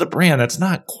comes to the brand, that's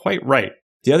not quite right.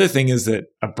 The other thing is that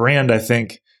a brand, I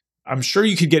think, I'm sure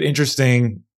you could get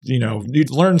interesting,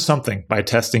 you'd learn something by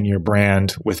testing your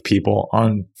brand with people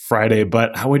on Friday,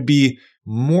 but I would be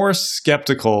more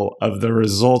skeptical of the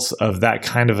results of that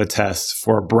kind of a test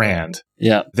for a brand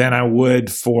than I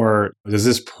would for, does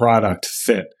this product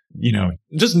fit?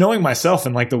 Just knowing myself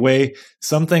and like the way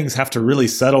some things have to really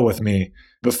settle with me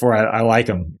before I like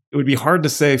them. It would be hard to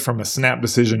say from a snap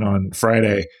decision on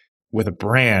Friday with a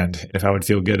brand if I would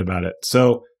feel good about it.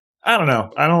 So I don't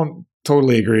know. I don't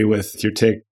totally agree with your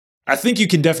take. I think you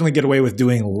can definitely get away with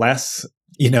doing less.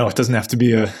 It doesn't have to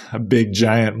be a big,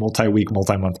 giant, multi-week,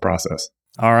 multi-month process.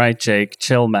 All right, Jake,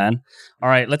 chill, man. All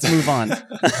right, let's move on.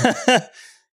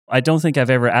 I don't think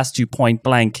I've ever asked you point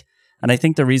blank. And I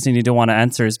think the reason you don't want to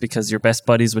answer is because you're best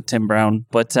buddies with Tim Brown.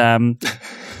 But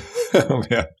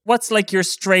what's like your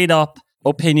straight up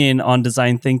opinion on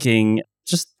design thinking?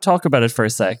 Just talk about it for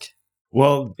a sec.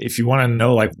 Well, if you want to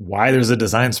know like why there's a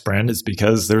design sprint, it's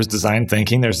because there's design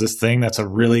thinking. There's this thing that's a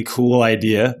really cool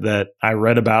idea that I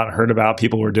read about, heard about,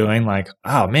 people were doing. Like,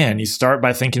 oh man, you start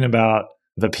by thinking about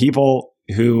the people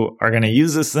who are going to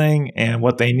use this thing and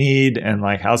what they need and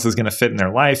like how this is going to fit in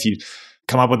their life. You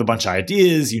come up with a bunch of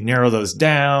ideas, you narrow those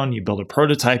down, you build a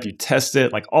prototype, you test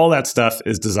it. Like all that stuff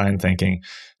is design thinking.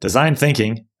 Design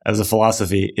thinking as a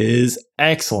philosophy is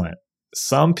excellent.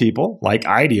 Some people, like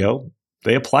IDEO,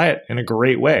 they apply it in a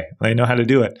great way. They know how to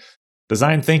do it.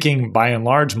 Design thinking, by and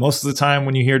large, most of the time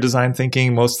when you hear design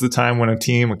thinking, most of the time when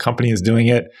a company is doing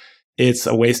it, it's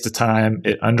a waste of time.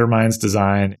 It undermines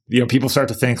design. People start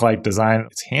to think like design,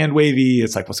 it's hand wavy.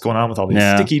 It's like, what's going on with all these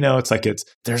sticky notes? Like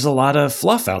there's a lot of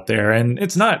fluff out there and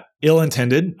it's not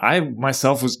ill-intended. I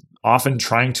myself was often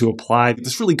trying to apply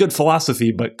this really good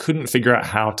philosophy, but couldn't figure out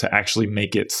how to actually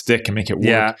make it stick and make it work.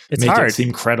 Yeah, it's make hard. It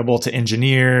seem credible to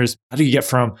engineers. How do you get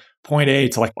from point A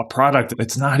to like a product?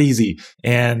 It's not easy.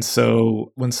 And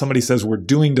so when somebody says we're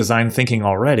doing design thinking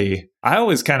already, I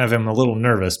always kind of am a little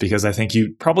nervous because I think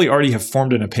you probably already have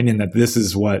formed an opinion that this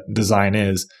is what design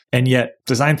is. And yet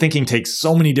design thinking takes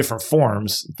so many different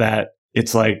forms that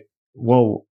it's like,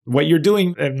 well, what you're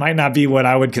doing, it might not be what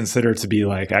I would consider to be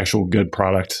like actual good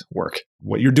product work.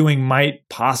 What you're doing might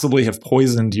possibly have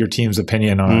poisoned your team's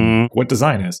opinion on what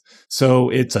design is. So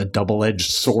it's a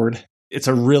double-edged sword. It's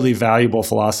a really valuable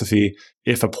philosophy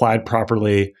if applied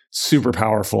properly, super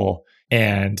powerful.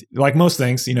 And like most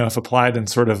things, if applied in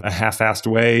sort of a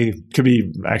half-assed way, could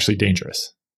be actually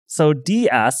dangerous. So D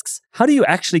asks, how do you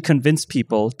actually convince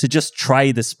people to just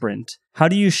try the sprint? How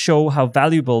do you show how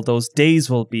valuable those days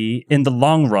will be in the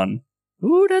long run?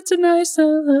 Ooh, that's a nice...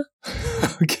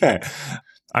 Okay.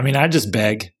 I mean, I just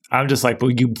beg. I'm just like,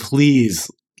 will you please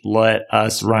let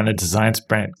us run a design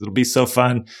sprint? It'll be so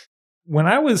fun. When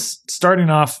I was starting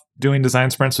off doing design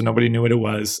sprints so nobody knew what it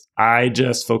was, I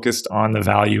just focused on the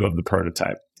value of the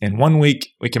prototype. In 1 week,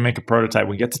 we can make a prototype.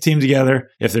 We get the team together.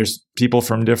 If there's people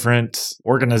from different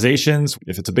organizations,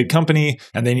 if it's a big company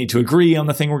and they need to agree on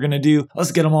the thing we're going to do,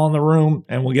 let's get them all in the room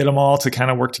and we'll get them all to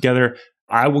kind of work together.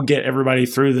 I will get everybody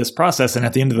through this process. And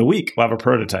at the end of the week, we'll have a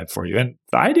prototype for you. And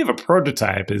the idea of a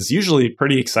prototype is usually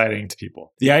pretty exciting to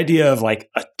people. The idea of like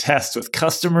a test with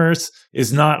customers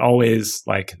is not always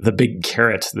like the big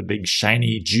carrot, the big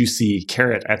shiny, juicy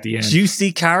carrot at the end.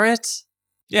 Juicy carrot?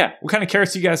 Yeah. What kind of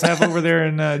carrots do you guys have over there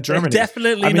in Germany?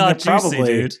 Definitely not juicy,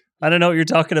 dude. I don't know what you're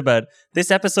talking about. This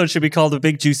episode should be called A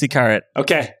Big Juicy Carrot.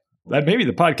 Okay. That may be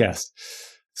the podcast.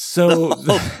 So,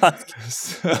 the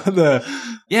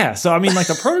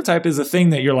prototype is a thing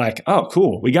that you're like, oh,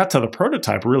 cool. We got to the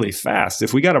prototype really fast.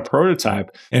 If we got a prototype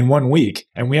in 1 week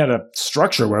and we had a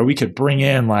structure where we could bring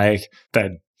in like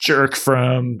that jerk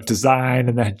from design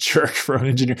and that jerk from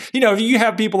engineering. If you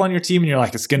have people on your team and you're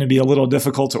like, it's going to be a little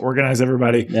difficult to organize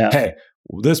everybody. Yeah. Hey,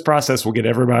 this process will get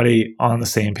everybody on the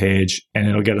same page and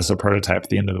it'll get us a prototype at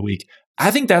the end of the week. I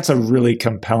think that's a really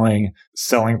compelling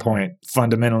selling point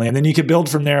fundamentally. And then you could build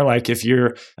from there. Like if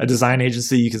you're a design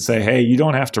agency, you could say, hey, you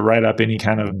don't have to write up any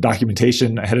kind of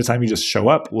documentation ahead of time. You just show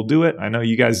up. We'll do it. I know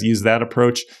you guys use that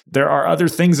approach. There are other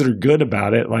things that are good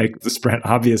about it, like the sprint,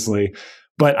 obviously.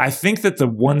 But I think that the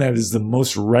one that is the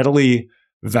most readily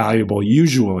valuable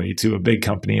usually to a big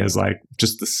company is like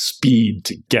just the speed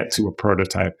to get to a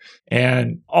prototype.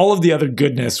 And all of the other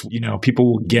goodness,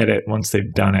 people will get it once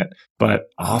they've done it. But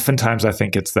oftentimes I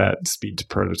think it's that speed to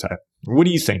prototype. What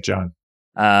do you think, John?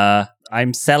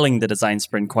 I'm selling the design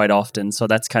sprint quite often. So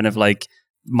that's kind of like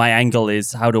my angle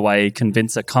is how do I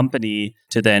convince a company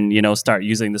to then, start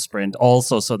using the sprint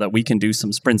also so that we can do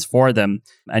some sprints for them.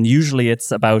 And usually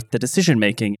it's about the decision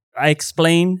making. I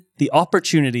explain the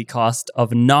opportunity cost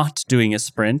of not doing a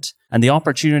sprint. And the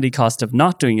opportunity cost of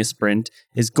not doing a sprint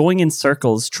is going in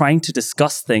circles, trying to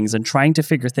discuss things and trying to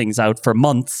figure things out for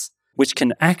months, which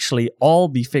can actually all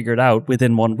be figured out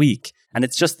within 1 week. And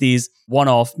it's just these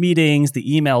one-off meetings, the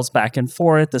emails back and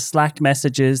forth, the Slack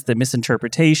messages, the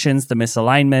misinterpretations, the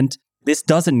misalignment. This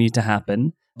doesn't need to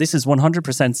happen. This is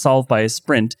 100% solved by a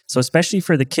sprint. So especially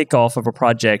for the kickoff of a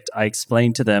project, I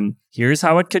explain to them, here's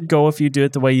how it could go if you do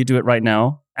it the way you do it right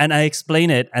now. And I explain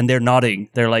it and they're nodding.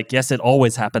 They're like, yes, it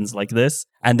always happens like this.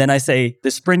 And then I say,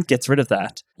 the sprint gets rid of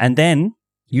that. And then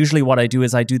usually what I do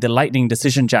is I do the lightning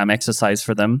decision jam exercise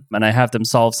for them, and I have them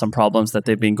solve some problems that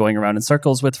they've been going around in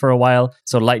circles with for a while.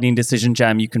 So lightning decision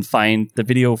jam, you can find the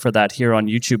video for that here on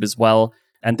YouTube as well.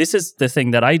 And this is the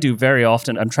thing that I do very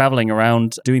often. I'm traveling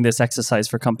around doing this exercise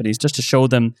for companies just to show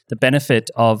them the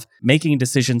benefit of making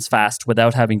decisions fast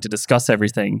without having to discuss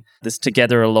everything. This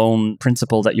together alone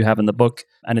principle that you have in the book,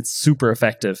 and it's super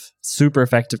effective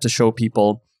to show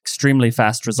people extremely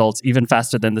fast results, even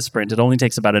faster than the sprint. It only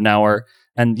takes about an hour.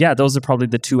 And yeah, those are probably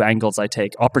the two angles I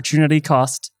take. Opportunity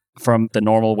cost from the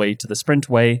normal way to the sprint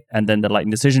way, and then the lightning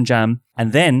decision jam.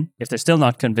 And then, if they're still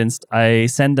not convinced, I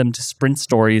send them to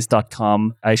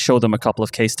sprintstories.com. I show them a couple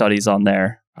of case studies on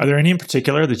there. Are there any in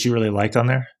particular that you really liked on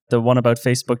there? The one about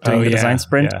Facebook doing the design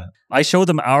sprint. Yeah. I show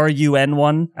them our UN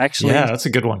one, actually. Yeah, that's a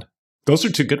good one. Those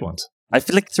are two good ones. I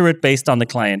flick through it based on the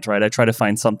client, right? I try to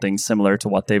find something similar to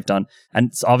what they've done.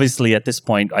 And obviously at this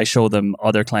point, I show them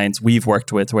other clients we've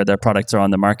worked with where their products are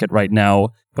on the market right now,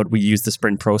 but we use the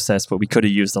sprint process, but we could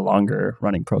have used a longer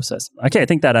running process. Okay, I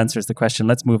think that answers the question.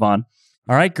 Let's move on.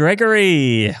 All right,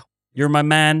 Gregory, you're my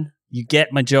man. You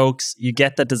get my jokes. You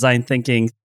get the design thinking.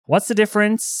 What's the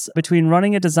difference between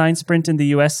running a design sprint in the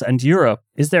US and Europe?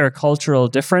 Is there a cultural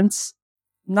difference?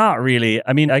 Not really.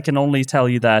 I mean, I can only tell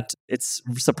you that it's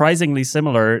surprisingly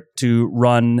similar to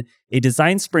run a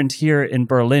design sprint here in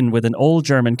Berlin with an old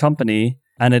German company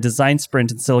and a design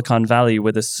sprint in Silicon Valley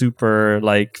with a super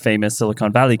famous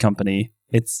Silicon Valley company.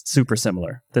 It's super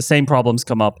similar. The same problems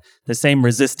come up, the same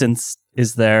resistance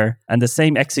is there, and the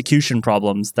same execution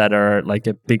problems that are like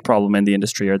a big problem in the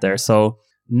industry are there. So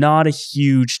not a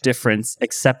huge difference,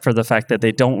 except for the fact that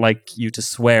they don't like you to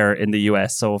swear in the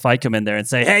US. So if I come in there and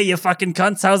say, hey, you fucking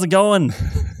cunts, how's it going?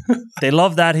 They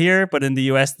love that here, but in the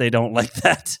US, they don't like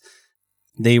that.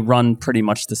 They run pretty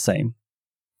much the same.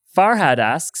 Farhad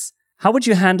asks, how would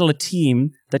you handle a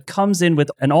team that comes in with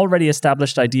an already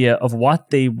established idea of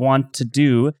what they want to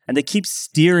do, and they keep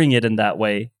steering it in that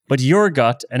way, but your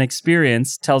gut and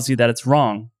experience tells you that it's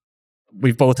wrong?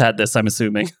 We've both had this, I'm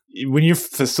assuming. When you're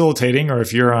facilitating or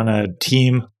if you're on a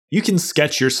team, you can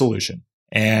sketch your solution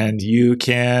and you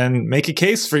can make a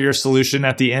case for your solution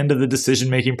at the end of the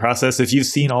decision-making process. If you've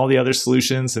seen all the other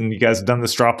solutions and you guys have done the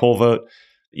straw poll vote,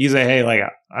 you say, hey,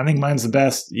 I think mine's the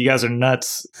best. You guys are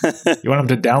nuts. You want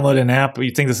them to download an app?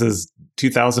 You think this is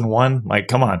 2001?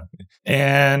 Come on.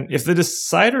 And if the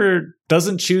decider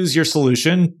doesn't choose your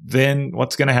solution, then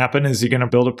what's going to happen is you're going to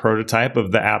build a prototype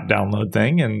of the app download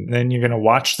thing. And then you're going to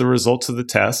watch the results of the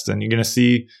test. And you're going to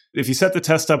see if you set the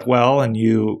test up well and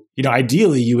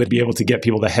ideally you would be able to get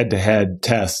people to head-to-head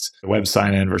test the web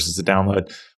sign-in versus the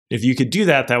download. If you could do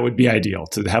that, that would be ideal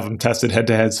to have them tested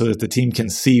head-to-head so that the team can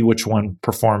see which one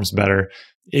performs better.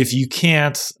 If you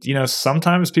can't,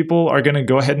 sometimes people are going to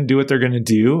go ahead and do what they're going to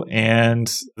do. And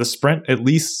the sprint at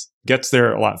least gets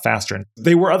there a lot faster. And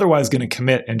they were otherwise going to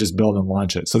commit and just build and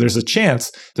launch it. So there's a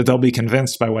chance that they'll be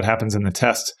convinced by what happens in the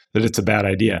test that it's a bad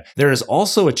idea. There is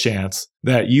also a chance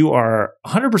that you are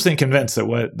 100% convinced that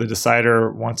what the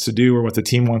decider wants to do or what the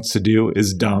team wants to do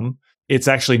is dumb. It's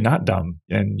actually not dumb,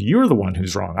 and you're the one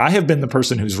who's wrong. I have been the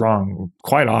person who's wrong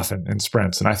quite often in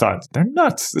sprints, and I thought, they're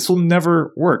nuts. This will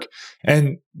never work.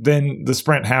 And then the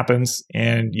sprint happens,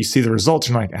 and you see the results,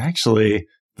 and you're like, actually,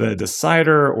 the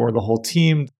decider or the whole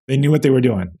team, they knew what they were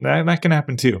doing. That can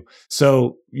happen too.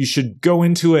 So you should go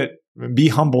into it, be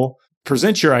humble,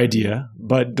 present your idea,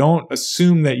 but don't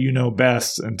assume that you know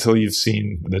best until you've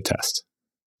seen the test.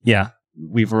 Yeah.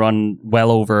 We've run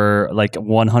well over like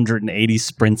 180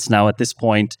 sprints now at this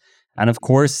point. And of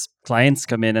course, clients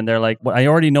come in and they're like, well, I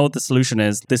already know what the solution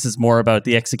is. This is more about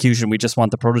the execution. We just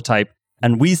want the prototype.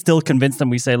 And we still convince them.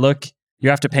 We say, look,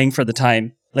 you're after paying for the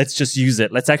time. Let's just use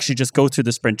it. Let's actually just go through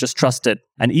the sprint. Just trust it.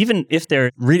 And even if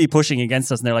they're really pushing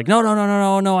against us and they're like, no,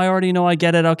 I already know. I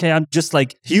get it. Okay, I'm just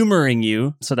like humoring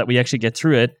you so that we actually get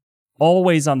through it.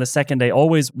 Always on the second day,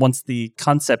 always once the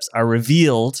concepts are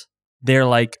revealed, they're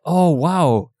like, oh,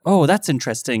 wow. Oh, that's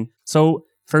interesting. So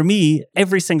for me,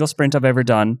 every single sprint I've ever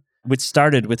done, which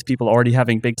started with people already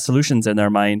having big solutions in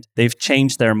their mind, they've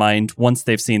changed their mind once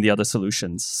they've seen the other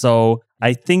solutions. So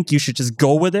I think you should just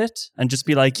go with it and just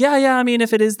be like, yeah, I mean,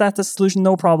 if it is that the solution,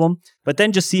 no problem. But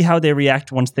then just see how they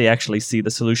react once they actually see the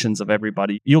solutions of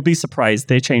everybody. You'll be surprised.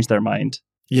 They change their mind.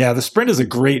 Yeah, the sprint is a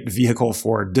great vehicle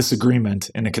for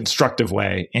disagreement in a constructive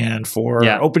way and for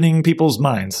opening people's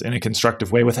minds in a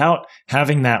constructive way without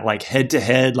having that like head to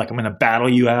head, like I'm going to battle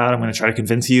you out. I'm going to try to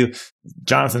convince you.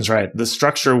 Jonathan's right. The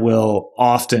structure will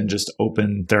often just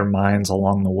open their minds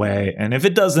along the way. And if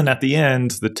it doesn't at the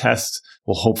end, the test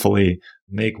will hopefully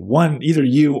make either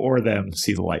you or them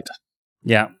see the light.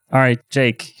 Yeah. All right,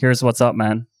 Jake, here's what's up,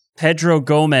 man. Pedro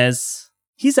Gomez,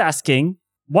 he's asking,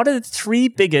 what are the 3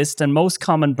 biggest and most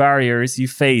common barriers you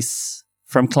face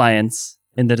from clients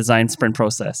in the design sprint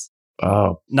process?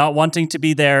 Oh. Not wanting to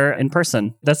be there in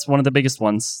person. That's one of the biggest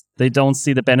ones. They don't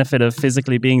see the benefit of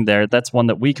physically being there. That's one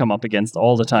that we come up against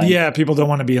all the time. Yeah, people don't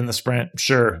want to be in the sprint.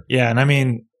 Sure. Yeah. And I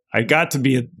mean, I got to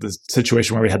be in the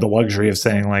situation where we had the luxury of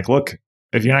saying like, look,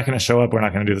 if you're not going to show up, we're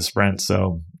not going to do the sprint.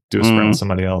 So do a sprint with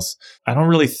somebody else. I don't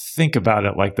really think about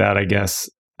it like that, I guess.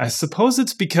 I suppose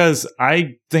it's because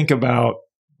I think about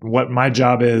what my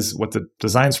job is, what the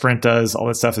design sprint does, all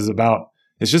that stuff is about.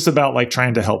 It's just about like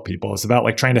trying to help people. It's about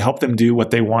like trying to help them do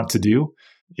what they want to do.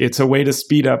 It's a way to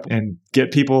speed up and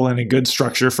get people in a good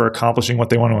structure for accomplishing what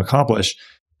they want to accomplish.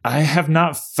 I have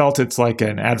not felt it's like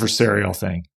an adversarial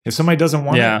thing. If somebody doesn't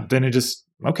want it, then it just,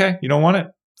 okay, you don't want it?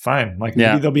 Fine. Like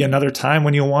maybe there'll be another time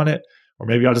when you'll want it, or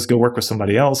maybe I'll just go work with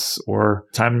somebody else, or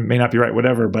time may not be right,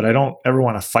 whatever, but I don't ever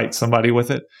want to fight somebody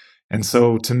with it. And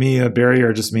so to me, a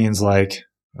barrier just means like,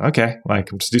 okay, like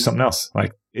just do something else.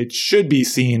 Like it should be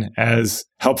seen as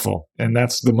helpful. And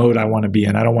that's the mode I want to be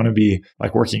in. I don't want to be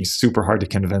like working super hard to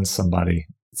convince somebody.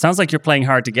 It sounds like you're playing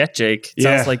hard to get, Jake. It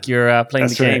sounds like you're playing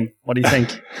the game. Right. What do you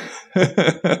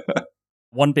think?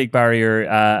 One big barrier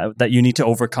that you need to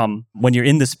overcome when you're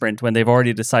in the sprint, when they've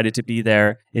already decided to be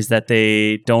there, is that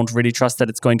they don't really trust that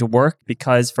it's going to work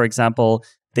because, for example,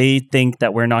 they think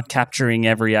that we're not capturing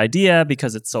every idea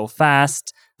because it's so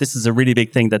fast. This is a really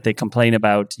big thing that they complain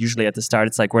about. Usually at the start,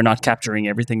 it's like, we're not capturing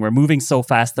everything. We're moving so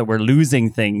fast that we're losing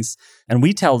things. And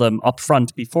we tell them up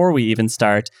front before we even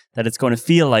start that it's going to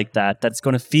feel like that it's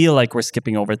going to feel like we're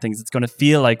skipping over things. It's going to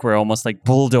feel like we're almost like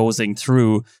bulldozing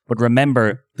through. But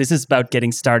remember, this is about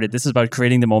getting started. This is about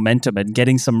creating the momentum and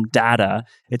getting some data.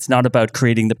 It's not about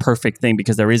creating the perfect thing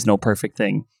because there is no perfect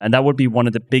thing. And that would be one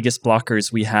of the biggest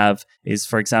blockers we have is,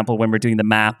 for example, when we're doing the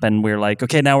map and we're like,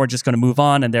 okay, now we're just going to move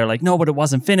on. And they're like, no, but it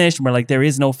wasn't finished. And we're like, there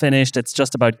is no finished. It's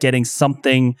just about getting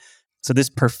something. So this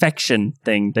perfection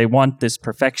thing, they want this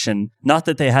perfection. Not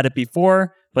that they had it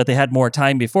before, but they had more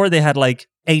time before. They had like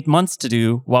 8 months to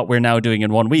do what we're now doing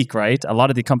in 1 week, right? A lot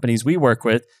of the companies we work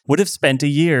with would have spent a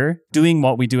year doing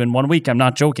what we do in 1 week. I'm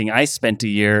not joking. I spent a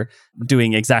year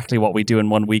doing exactly what we do in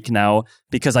 1 week now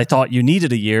because I thought you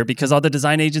needed a year because other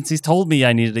design agencies told me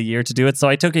I needed a year to do it. So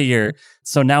I took a year.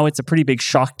 So now it's a pretty big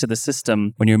shock to the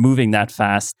system when you're moving that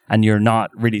fast and you're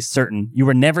not really certain. You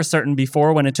were never certain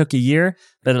before when it took a year,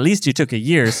 but at least you took a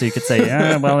year. So you could say,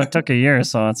 yeah, well, it took a year.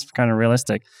 So it's kind of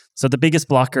realistic. So the biggest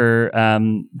blocker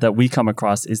that we come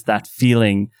across is that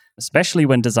feeling, especially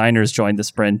when designers join the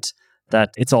sprint,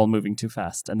 that it's all moving too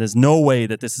fast. And there's no way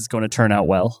that this is going to turn out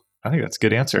well. I think that's a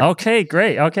good answer. Okay,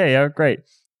 great. Okay, great.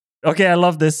 Okay, I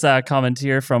love this comment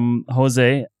here from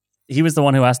Jose. He was the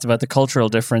one who asked about the cultural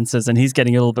differences, and he's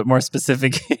getting a little bit more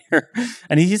specific here.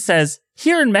 And he says,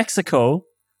 here in Mexico,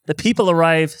 The people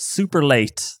arrive super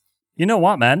late. You know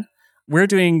what, man? We're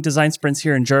doing design sprints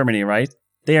here in Germany, right?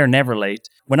 They are never late.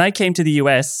 When I came to the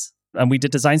US and we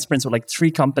did design sprints with like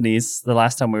 3 companies the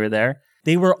last time we were there,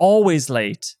 they were always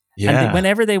late. Yeah. And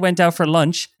whenever they went out for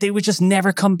lunch, they would just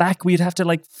never come back. We'd have to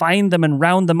like find them and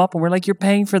round them up. And we're like, you're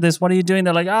paying for this. What are you doing?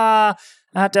 They're like, I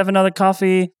have to have another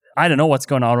coffee. I don't know what's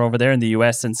going on over there in the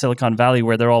US and Silicon Valley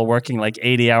where they're all working like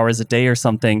 80 hours a day or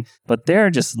something, but they're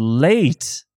just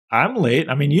late. I'm late.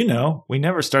 I mean, we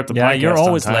never start the podcast. Yeah, you're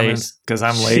always late because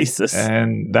I'm late. Jesus.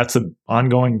 And that's an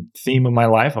ongoing theme of my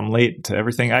life. I'm late to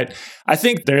everything. I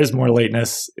think there is more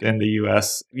lateness in the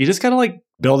US. You just got to like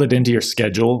build it into your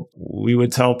schedule. We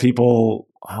would tell people,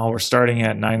 we're starting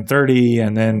at 9:30,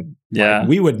 and then like,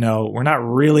 we would know we're not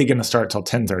really going to start till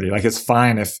 10:30. Like, it's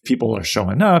fine if people are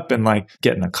showing up and like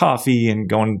getting a coffee and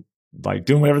going, like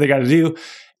doing whatever they got to do.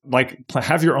 Like,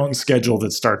 have your own schedule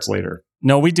that starts later.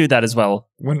 No, we do that as well.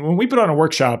 When we put on a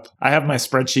workshop, I have my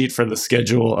spreadsheet for the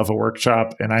schedule of a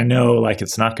workshop, and I know like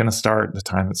it's not going to start the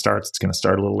time it starts. It's going to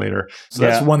start a little later. So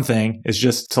that's one thing, is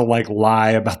just to like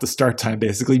lie about the start time,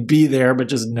 basically be there, but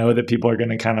just know that people are going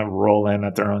to kind of roll in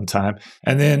at their own time.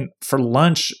 And then for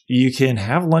lunch, you can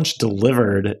have lunch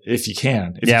delivered if you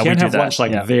can. If you can have lunch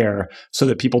there so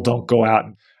that people don't go out.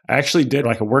 I actually did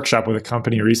like a workshop with a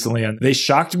company recently, and they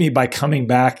shocked me by coming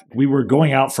back. We were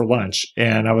going out for lunch,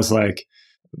 and I was like,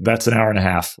 that's an hour and a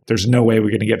half. There's no way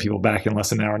we're going to get people back in less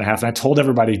than an hour and a half. And I told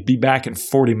everybody, be back in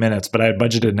 40 minutes, but I had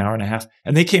budgeted an hour and a half.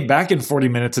 And they came back in 40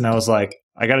 minutes, and I was like,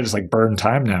 I got to just like burn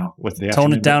time now with the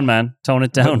Tone it down, man. Tone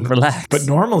it down. Relax. But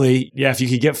normally, if you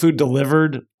could get food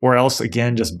delivered, or else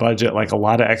again, just budget like a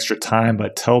lot of extra time,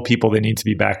 but tell people they need to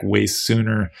be back way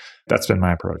sooner. That's been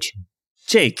my approach.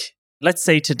 Jake, let's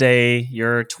say today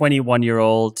you're a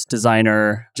 21-year-old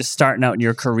designer just starting out in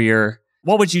your career.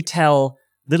 What would you tell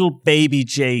little baby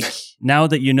Jake, now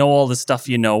that you know all the stuff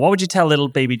you know? What would you tell little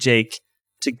baby Jake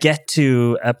to get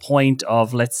to a point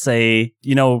of, let's say,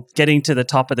 getting to the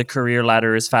top of the career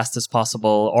ladder as fast as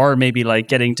possible, or maybe like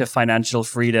getting to financial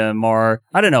freedom, or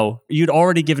I don't know, you'd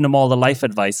already given him all the life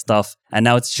advice stuff and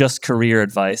now it's just career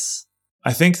advice?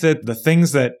 I think that the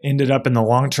things that ended up in the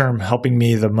long term helping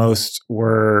me the most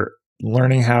were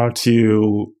learning how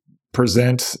to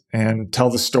present and tell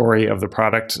the story of the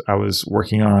product I was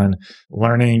working on,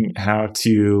 learning how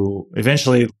to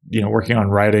eventually, working on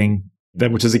writing,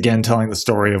 that, which is again telling the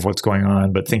story of what's going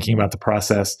on, but thinking about the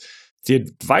process. The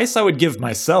advice I would give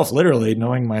myself, literally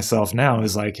knowing myself now,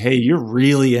 is like, hey, you're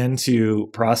really into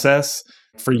process.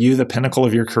 For you, the pinnacle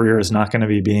of your career is not going to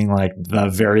be being like the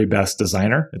very best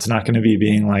designer. It's not going to be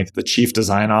being like the chief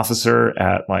design officer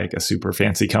at like a super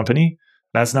fancy company.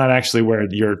 That's not actually where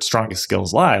your strongest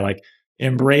skills lie. Like,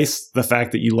 embrace the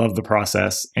fact that you love the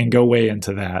process and go way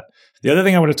into that. The other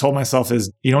thing I would have told myself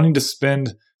is you don't need to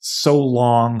spend so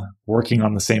long working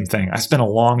on the same thing. I spent a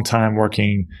long time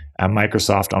working at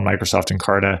Microsoft on Microsoft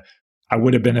Encarta. I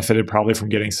would have benefited probably from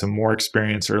getting some more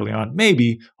experience early on,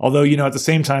 maybe. Although, at the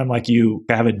same time, like, you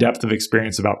have a depth of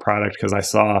experience about product because I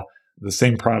saw the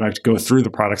same product go through the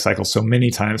product cycle so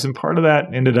many times. And part of that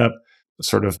ended up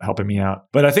sort of helping me out.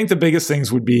 But I think the biggest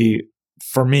things would be,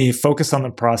 for me, focus on the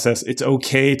process. It's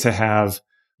okay to have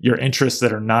your interests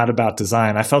that are not about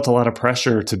design. I felt a lot of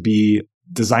pressure to be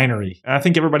designery. And I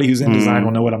think everybody who's in design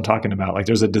will know what I'm talking about. Like,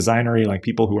 there's a designery, like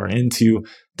people who are into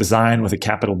design with a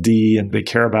capital D, and they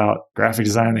care about graphic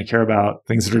design. They care about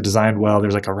things that are designed well.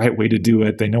 There's like a right way to do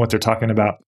it. They know what they're talking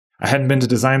about. I hadn't been to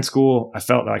design school. I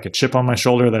felt like a chip on my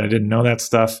shoulder that I didn't know that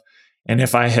stuff. And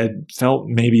if I had felt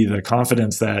maybe the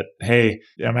confidence that, hey,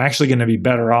 I'm actually going to be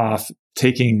better off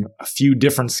taking a few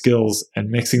different skills and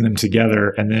mixing them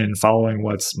together and then following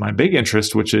what's my big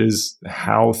interest, which is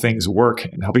how things work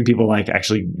and helping people like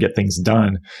actually get things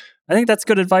done. I think that's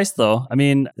good advice, though. I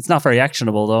mean, it's not very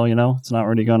actionable, though, It's not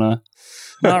really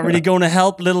going to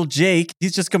help little Jake.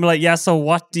 He's just going to be like, yeah, so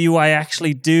what do I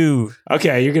actually do?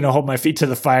 Okay, you're going to hold my feet to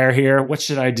the fire here. What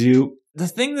should I do? The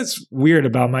thing that's weird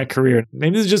about my career,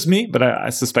 maybe it's just me, but I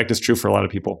suspect it's true for a lot of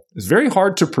people. It's very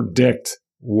hard to predict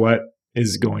what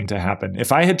is going to happen.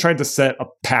 If I had tried to set a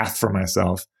path for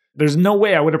myself, there's no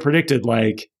way I would have predicted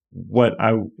like what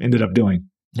I ended up doing.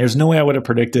 There's no way I would have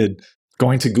predicted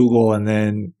going to Google and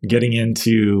then getting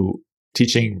into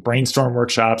teaching brainstorm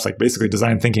workshops, like basically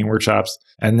design thinking workshops,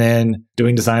 and then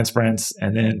doing design sprints,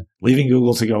 and then leaving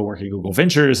Google to go work at Google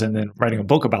Ventures, and then writing a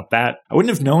book about that. I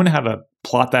wouldn't have known how to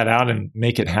plot that out and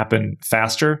make it happen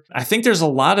faster. I think there's a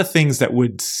lot of things that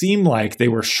would seem like they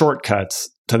were shortcuts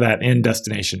to that end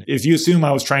destination. If you assume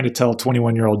I was trying to tell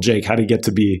 21-year-old Jake how to get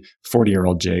to be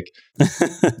 40-year-old Jake,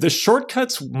 the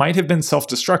shortcuts might have been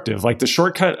self-destructive. Like the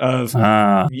shortcut of,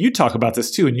 you talk about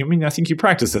this too, and I think you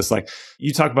practice this. Like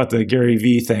you talk about the Gary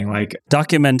Vee thing, like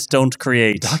document, don't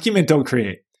create. Document, don't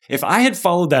create. If I had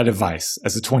followed that advice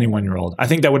as a 21-year-old, I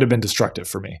think that would have been destructive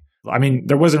for me. I mean,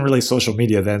 there wasn't really social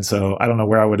media then, so I don't know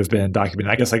where I would have been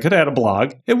documenting. I guess I could have had a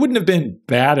blog. It wouldn't have been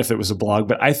bad if it was a blog,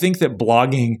 but I think that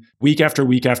blogging week after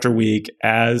week after week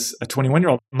as a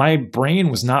 21-year-old, my brain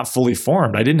was not fully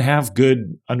formed. I didn't have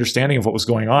good understanding of what was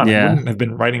going on. I wouldn't have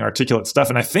been writing articulate stuff.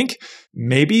 And I think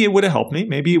maybe it would have helped me.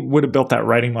 Maybe it would have built that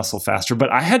writing muscle faster.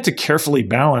 But I had to carefully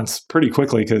balance pretty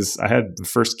quickly because I had the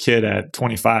first kid at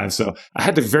 25. So I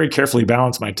had to very carefully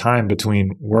balance my time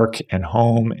between work and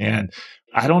home. And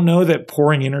I don't know that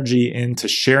pouring energy into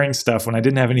sharing stuff when I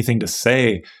didn't have anything to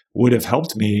say would have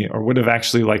helped me or would have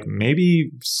actually like maybe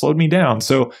slowed me down.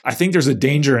 So I think there's a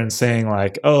danger in saying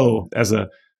like, oh, as a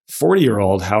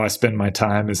 40-year-old, how I spend my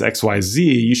time is XYZ.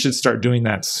 You should start doing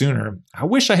that sooner. I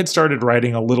wish I had started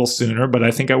writing a little sooner, but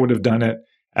I think I would have done it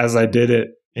as I did it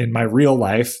in my real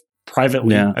life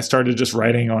privately. Yeah. I started just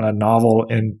writing on a novel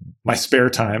in my spare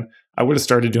time. I would have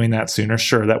started doing that sooner.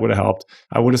 Sure, that would have helped.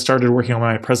 I would have started working on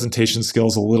my presentation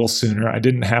skills a little sooner. I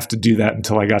didn't have to do that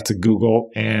until I got to Google.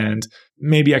 And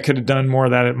maybe I could have done more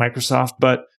of that at Microsoft.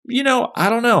 But, I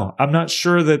don't know. I'm not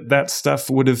sure that stuff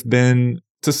would have been,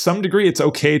 to some degree, it's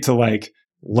okay to like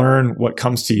learn what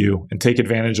comes to you and take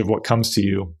advantage of what comes to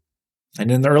you.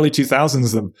 And in the early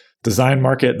 2000s, the design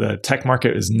market, the tech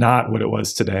market is not what it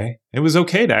was today. It was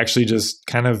okay to actually just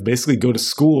kind of basically go to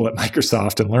school at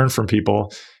Microsoft and learn from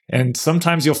people. And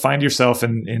sometimes you'll find yourself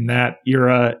in that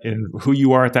era, in who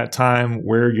you are at that time,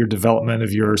 where your development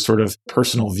of your sort of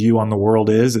personal view on the world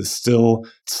is still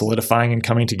solidifying and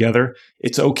coming together.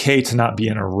 It's okay to not be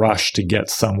in a rush to get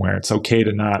somewhere. It's okay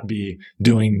to not be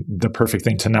doing the perfect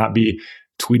thing, to not be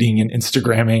tweeting and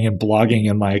Instagramming and blogging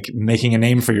and like making a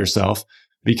name for yourself,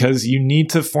 because you need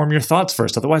to form your thoughts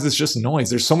first. Otherwise, it's just noise.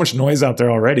 There's so much noise out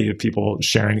there already of people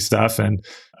sharing stuff. And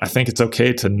I think it's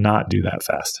okay to not do that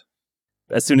fast.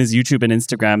 As soon as YouTube and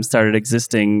Instagram started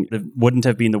existing, it wouldn't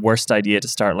have been the worst idea to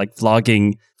start like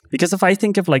vlogging. Because if I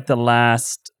think of like the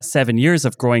last 7 years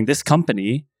of growing this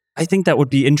company, I think that would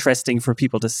be interesting for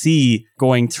people to see,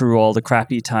 going through all the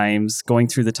crappy times, going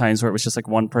through the times where it was just like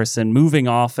one person, moving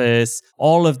office,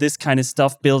 all of this kind of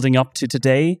stuff building up to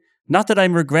today. Not that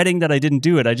I'm regretting that I didn't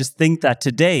do it. I just think that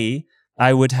today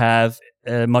I would have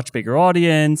a much bigger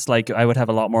audience. Like I would have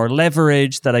a lot more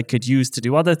leverage that I could use to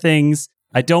do other things.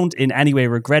 I don't in any way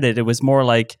regret it. It was more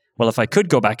like, well, if I could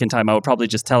go back in time, I would probably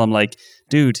just tell him like,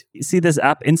 dude, you see this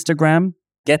app, Instagram?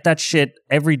 Get that shit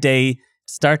every day.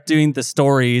 Start doing the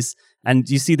stories. And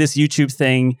you see this YouTube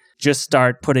thing, just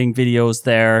start putting videos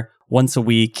there once a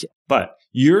week. But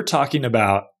you're talking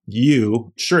about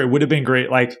you. Sure, it would have been great.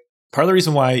 Like part of the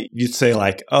reason why you'd say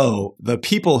like, oh, the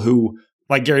people who,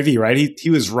 like Gary Vee, right? He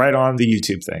was right on the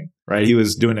YouTube thing, right? He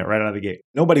was doing it right out of the gate.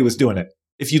 Nobody was doing it.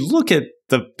 If you look at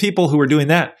the people who were doing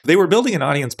that, they were building an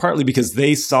audience partly because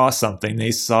they saw something. They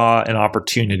saw an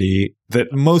opportunity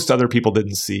that most other people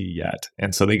didn't see yet.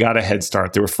 And so they got a head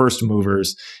start. They were first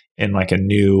movers in like a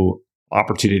new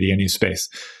opportunity, a new space.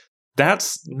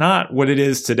 That's not what it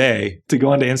is today to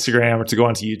go onto Instagram or to go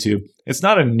onto YouTube. It's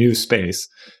not a new space.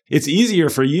 It's easier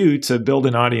for you to build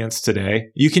an audience today.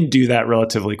 You can do that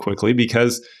relatively quickly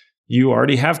because you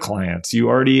already have clients. You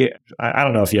already, I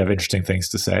don't know if you have interesting things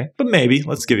to say, but maybe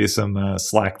let's give you some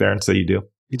slack there and say you do.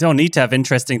 You don't need to have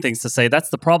interesting things to say. That's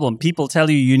the problem. People tell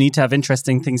you need to have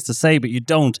interesting things to say, but you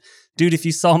don't. Dude, if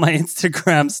you saw my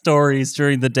Instagram stories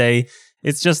during the day,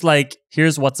 it's just like,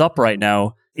 here's what's up right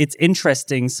now. It's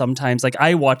interesting sometimes. Like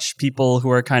I watch people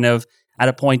who are kind of at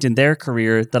a point in their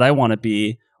career that I want to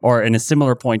be, or in a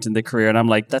similar point in the career. And I'm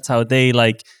like, that's how they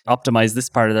like optimize this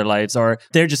part of their lives. Or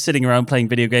they're just sitting around playing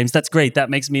video games. That's great.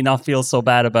 That makes me not feel so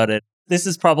bad about it. This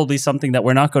is probably something that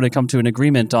we're not going to come to an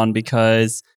agreement on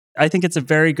because I think it's a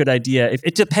very good idea.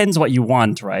 It depends what you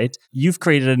want, right? You've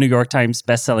created a New York Times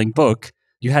bestselling book.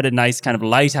 You had a nice kind of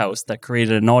lighthouse that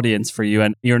created an audience for you.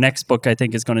 And your next book, I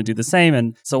think, is going to do the same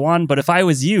and so on. But if I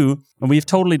was you, and we have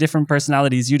totally different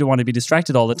personalities, you don't want to be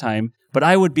distracted all the time, but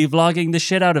I would be vlogging the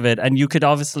shit out of it. And you could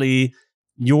obviously,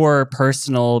 your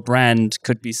personal brand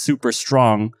could be super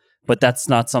strong, but that's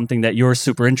not something that you're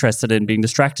super interested in, being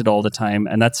distracted all the time.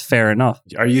 And that's fair enough.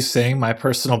 Are you saying my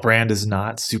personal brand is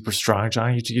not super strong,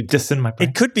 John? You're dissing my brand?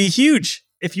 It could be huge.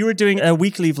 If you were doing a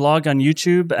weekly vlog on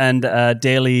YouTube and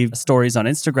daily stories on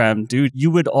Instagram, dude, you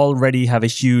would already have a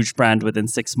huge brand within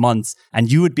 6 months,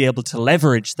 and you would be able to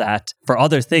leverage that for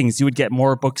other things. You would get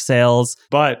more book sales.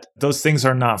 But those things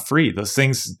are not free. Those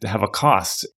things have a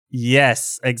cost.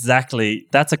 Yes, exactly.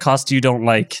 That's a cost you don't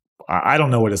like. I don't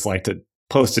know what it's like to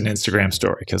post an Instagram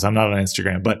story because I'm not on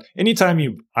Instagram. But anytime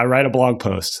I write a blog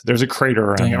post, there's a crater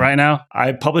around Doing it there. right now?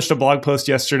 I published a blog post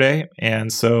yesterday,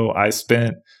 and so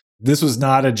this was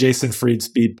not a Jason Fried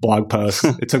speed blog post.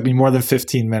 It took me more than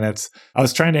 15 minutes. I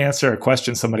was trying to answer a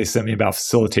question somebody sent me about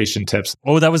facilitation tips.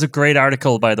 Oh, that was a great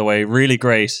article, by the way. Really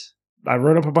great. I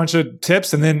wrote up a bunch of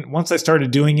tips, and then once I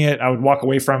started doing it, I would walk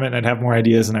away from it and I'd have more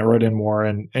ideas, and I wrote in more,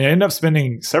 and I ended up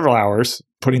spending several hours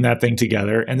putting that thing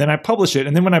together. And then I publish it.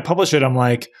 And then when I publish it, I'm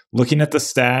like looking at the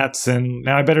stats, and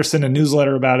now I better send a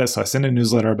newsletter about it. So I send a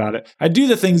newsletter about it. I do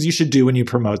the things you should do when you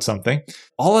promote something.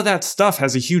 All of that stuff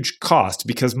has a huge cost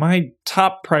because my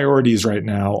top priorities right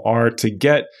now are to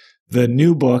get the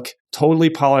new book totally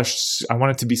polished. I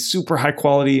want it to be super high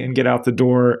quality and get out the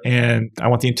door. And I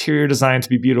want the interior design to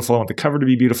be beautiful. I want the cover to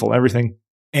be beautiful, everything.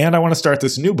 And I want to start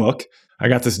this new book. I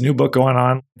got this new book going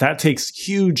on. That takes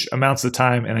huge amounts of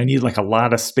time, and I need like a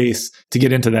lot of space to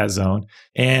get into that zone.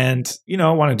 And, I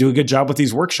want to do a good job with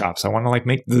these workshops. I want to like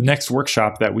make the next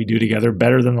workshop that we do together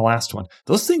better than the last one.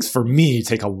 Those things for me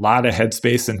take a lot of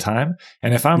headspace and time.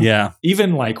 And if I'm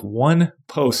even like one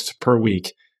post per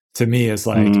week, to me is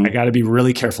like, I got to be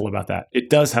really careful about that. It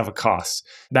does have a cost.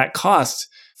 That cost,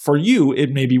 for you, it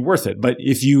may be worth it. But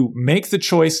if you make the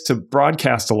choice to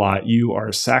broadcast a lot, you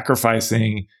are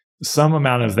sacrificing some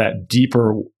amount of that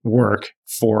deeper work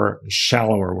for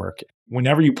shallower work.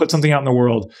 Whenever you put something out in the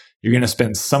world, you're going to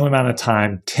spend some amount of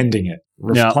time tending it,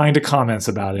 replying to comments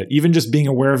about it, even just being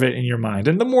aware of it in your mind.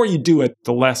 And the more you do it,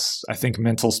 the less, I think,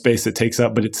 mental space it takes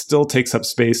up, but it still takes up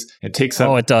space. It takes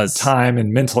up time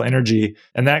and mental energy.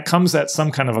 And that comes at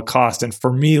some kind of a cost. And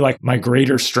for me, like my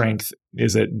greater strength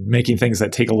is at making things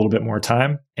that take a little bit more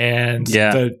time. And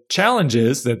the challenge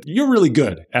is that you're really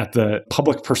good at the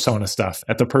public persona stuff,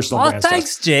 at the personal brand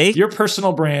thanks, stuff. Jake. Your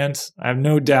personal brand, I have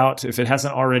no doubt, if it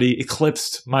hasn't already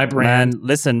eclipsed my brand. Man,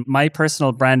 listen, my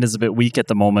personal brand is a bit weak at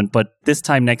the moment, but this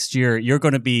time next year, you're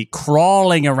going to be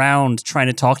crawling around trying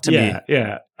to talk to me.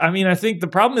 Yeah. I mean, I think the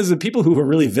problem is that people who are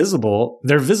really visible,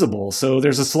 they're visible. So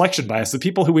there's a selection bias. The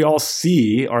people who we all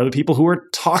see are the people who are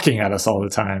talking at us all the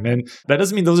time. And that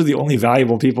doesn't mean those are the only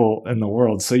valuable people in the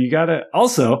world. So you got to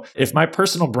also, if my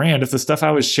personal brand, if the stuff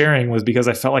I was sharing was because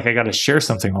I felt like I got to share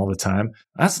something all the time,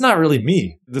 that's not really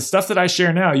me. The stuff that I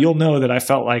share now, you'll know that I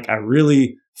felt like I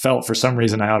really felt for some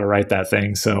reason I ought to write that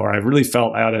thing. Or I really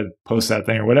felt I ought to post that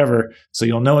thing or whatever. So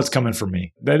you'll know it's coming from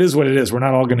me. That is what it is. We're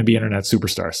not all going to be internet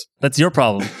superstars. That's your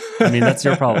problem. I mean, that's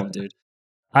your problem, dude.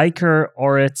 Iker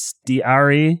Oritz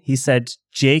Diari, he said,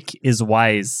 Jake is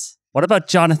wise. What about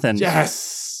Jonathan?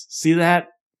 Yes. See that?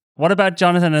 What about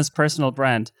Jonathan and his personal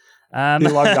brand? He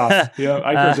logged off.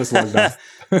 Iker just logged off.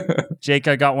 Jake,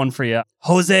 I got one for you.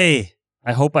 Jose.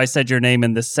 I hope I said your name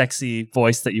in this sexy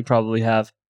voice that you probably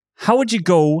have. How would you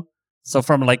go, so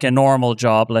from like a normal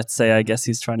job, let's say, I guess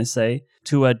he's trying to say,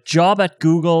 to a job at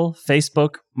Google,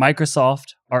 Facebook,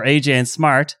 Microsoft, or AJ and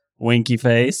Smart, winky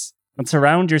face, and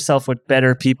surround yourself with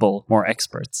better people, more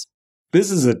experts?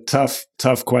 This is a tough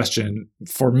question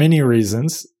for many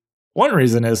reasons. One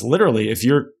reason is literally if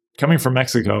you're coming from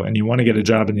Mexico and you want to get a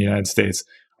job in the United States,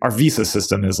 our visa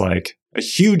system is like a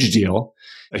huge deal,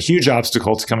 a huge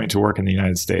obstacle to coming to work in the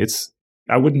United States.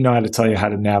 I wouldn't know how to tell you how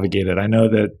to navigate it. I know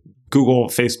that Google,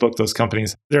 Facebook, those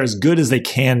companies, they're as good as they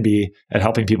can be at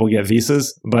helping people get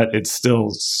visas, but it's still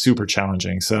super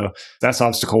challenging. So that's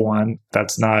obstacle one.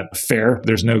 That's not fair.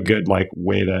 There's no good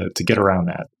way to get around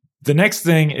that. The next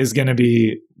thing is going to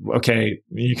be, okay,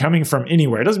 you're coming from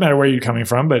anywhere. It doesn't matter where you're coming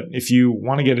from, but if you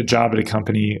want to get a job at a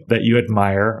company that you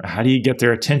admire, how do you get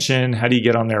their attention? How do you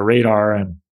get on their radar?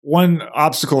 And one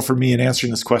obstacle for me in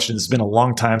answering this question, has been a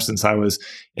long time since I was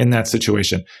in that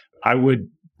situation. I would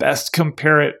best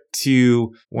compare it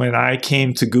to when I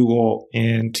came to Google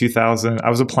in 2000.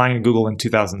 I was applying to Google in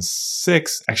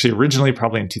 2006, actually originally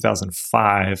probably in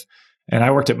 2005. And I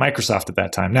worked at Microsoft at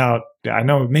that time. Now, I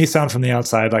know it may sound from the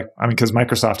outside because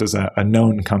Microsoft is a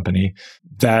known company,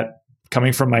 that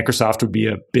coming from Microsoft would be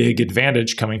a big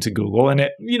advantage coming to Google. And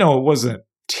it wasn't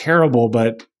terrible,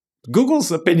 but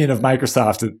Google's opinion of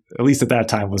Microsoft, at least at that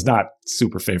time, was not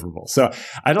super favorable. So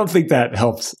I don't think that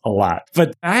helped a lot.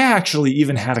 But I actually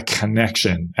even had a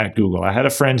connection at Google. I had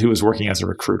a friend who was working as a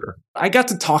recruiter. I got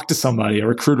to talk to somebody, a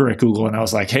recruiter at Google, and I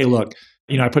was like, hey, look,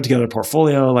 I put together a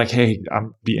portfolio, hey,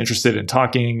 I'm be interested in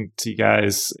talking to you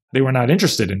guys. They were not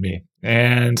interested in me.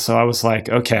 And so I was like,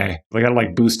 okay, I got to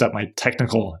boost up my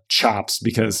technical chops,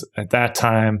 because at that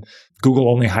time,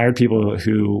 Google only hired people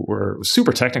who were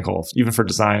super technical, even for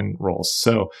design roles.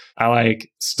 So I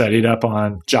studied up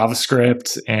on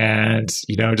JavaScript, and,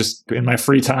 just in my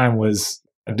free time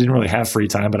I didn't really have free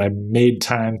time, but I made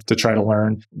time to try to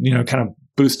learn, kind of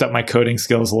boost up my coding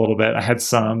skills a little bit. I had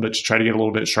some, but to try to get a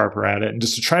little bit sharper at it and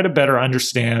just to try to better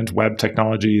understand web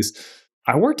technologies.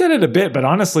 I worked at it a bit, but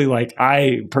honestly,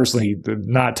 I personally am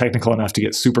not technical enough to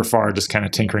get super far, just kind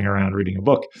of tinkering around reading a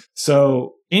book.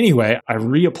 So anyway, I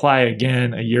reapply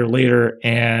again a year later.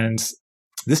 And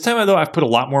this time, though, I've put a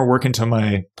lot more work into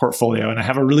my portfolio, and I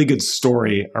have a really good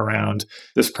story around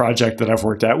this project that I've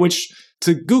worked at, which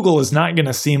to Google is not going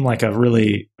to seem like a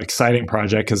really exciting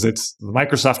project because it's the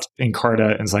Microsoft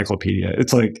Encarta Encyclopedia.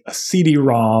 It's like a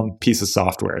CD-ROM piece of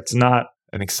software. It's not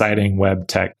an exciting web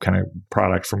tech kind of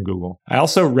product from Google. I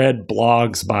also read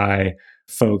blogs by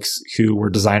folks who were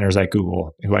designers at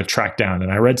Google who I tracked down,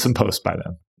 and I read some posts by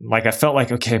them. I felt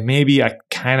like, okay, maybe I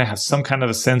kind of have some kind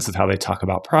of a sense of how they talk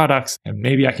about products, and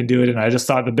maybe I can do it. And I just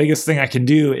thought the biggest thing I can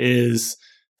do is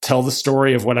tell the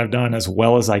story of what I've done as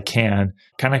well as I can,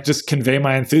 kind of just convey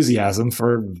my enthusiasm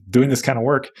for doing this kind of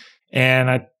work.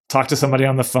 And I talked to somebody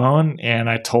on the phone, and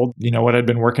I told, what I'd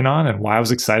been working on and why I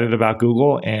was excited about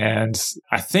Google. And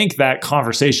I think that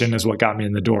conversation is what got me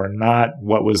in the door, not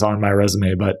what was on my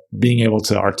resume, but being able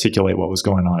to articulate what was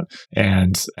going on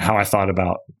and how I thought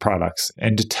about products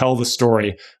and to tell the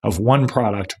story of one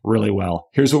product really well.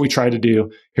 Here's what we tried to do.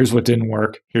 Here's what didn't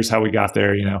work. Here's how we got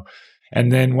there,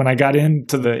 And then when I got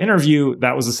into the interview,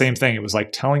 that was the same thing. It was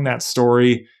like telling that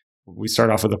story. We start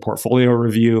off with a portfolio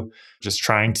review, just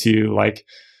trying to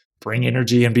bring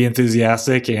energy and be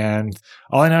enthusiastic. And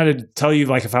all I know to tell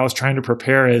you, if I was trying to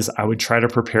prepare, is I would try to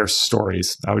prepare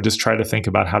stories. I would just try to think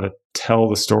about how to tell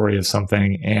the story of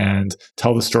something and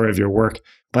tell the story of your work.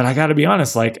 But I got to be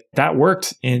honest, that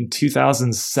worked in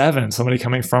 2007, somebody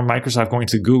coming from Microsoft going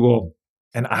to Google.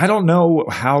 And I don't know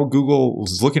how Google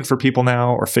is looking for people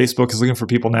now, or Facebook is looking for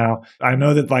people now. I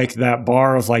know that that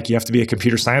bar of you have to be a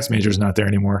computer science major is not there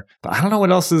anymore, but I don't know what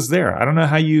else is there. I don't know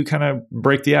how you kind of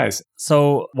break the ice.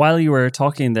 So while you were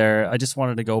talking there, I just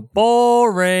wanted to go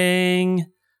boring.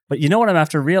 But you know what I'm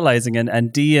after realizing,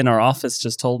 and Dee in our office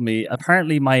just told me,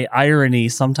 apparently my irony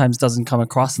sometimes doesn't come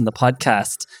across in the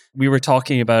podcast. We were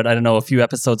talking about, I don't know, a few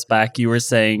episodes back, you were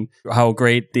saying how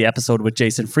great the episode with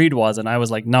Jason Fried was. And I was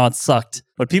like, no, it sucked.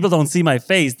 But people don't see my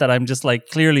face that I'm just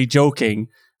clearly joking.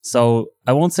 So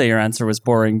I won't say your answer was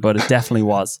boring, but it definitely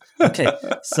was. Okay,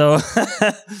 so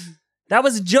that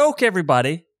was a joke,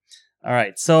 everybody. All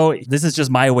right, so this is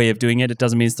just my way of doing it. It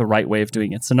doesn't mean it's the right way of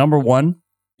doing it. So number one,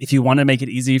 if you want to make it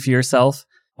easy for yourself,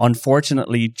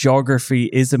 unfortunately, geography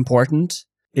is important.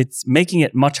 It's making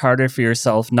it much harder for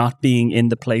yourself not being in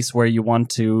the place where you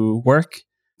want to work.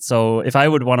 So if I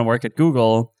would want to work at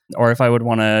Google, or if I would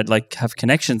want to have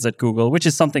connections at Google, which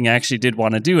is something I actually did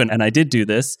want to do, and I did do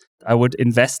this, I would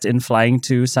invest in flying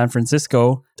to San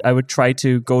Francisco. I would try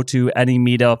to go to any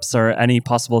meetups or any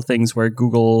possible things where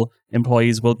Google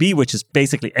employees will be, which is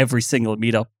basically every single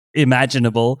meetup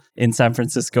imaginable in San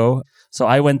Francisco. So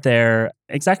I went there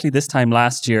exactly this time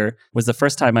last year was the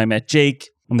first time I met Jake,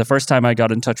 and the first time I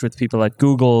got in touch with people at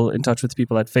Google, in touch with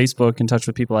people at Facebook, in touch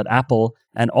with people at Apple.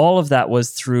 And all of that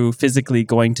was through physically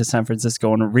going to San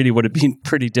Francisco, and it really would have been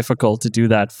pretty difficult to do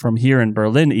that from here in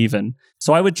Berlin even.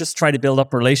 So I would just try to build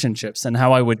up relationships, and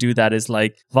how I would do that is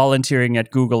volunteering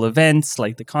at Google events,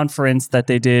 like the conference that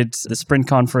they did, the Sprint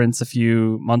conference a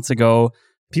few months ago.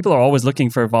 People are always looking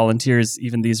for volunteers,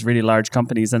 even these really large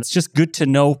companies. And it's just good to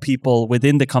know people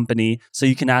within the company so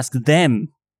you can ask them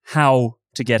how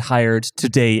to get hired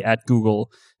today at Google,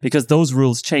 because those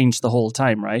rules change the whole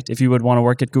time, right? If you would want to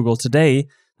work at Google today,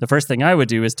 the first thing I would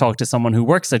do is talk to someone who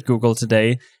works at Google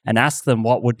today and ask them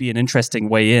what would be an interesting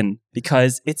way in,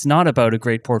 because it's not about a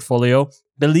great portfolio.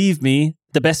 Believe me,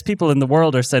 the best people in the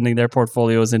world are sending their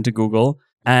portfolios into Google.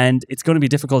 And it's going to be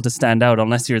difficult to stand out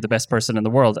unless you're the best person in the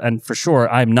world. And for sure,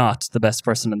 I'm not the best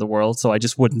person in the world, so I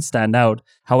just wouldn't stand out.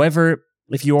 However,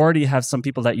 if you already have some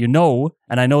people that you know,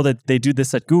 and I know that they do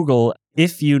this at Google,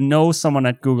 if you know someone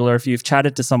at Google, or if you've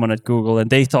chatted to someone at Google and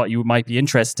they thought you might be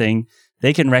interesting,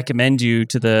 they can recommend you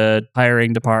to the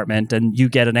hiring department, and you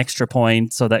get an extra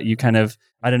point so that you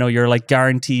you're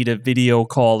guaranteed a video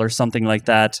call or something like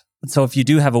that. So if you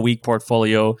do have a weak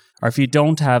portfolio, or if you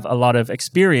don't have a lot of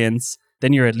experience,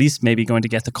 then you're at least maybe going to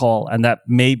get the call. And that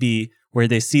may be where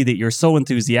they see that you're so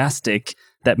enthusiastic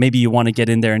that maybe you want to get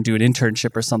in there and do an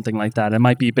internship or something like that. It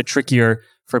might be a bit trickier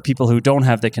for people who don't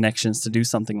have the connections to do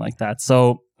something like that.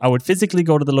 So I would physically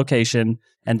go to the location,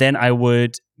 and then I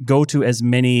would go to as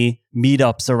many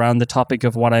meetups around the topic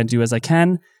of what I do as I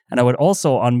can. And I would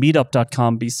also on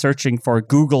meetup.com be searching for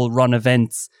Google run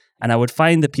events. And I would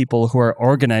find the people who are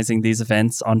organizing these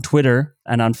events on Twitter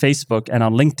and on Facebook and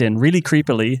on LinkedIn really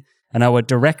creepily. And I would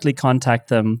directly contact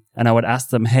them and I would ask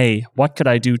them, hey, what could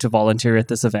I do to volunteer at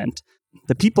this event?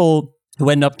 The people who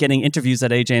end up getting interviews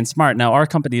at AJ and Smart. Now, our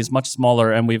company is much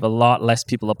smaller and we have a lot less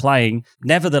people applying.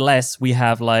 Nevertheless, we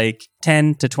have like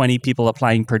 10 to 20 people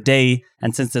applying per day.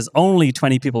 And since there's only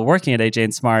 20 people working at AJ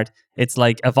and Smart, it's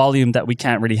like a volume that we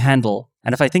can't really handle.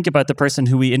 And if I think about the person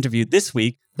who we interviewed this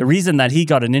week, the reason that he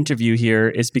got an interview here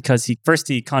is because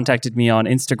he contacted me on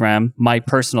Instagram, my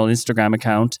personal Instagram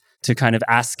account, to kind of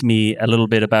ask me a little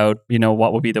bit about,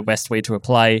 what would be the best way to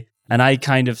apply. And I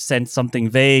kind of sent something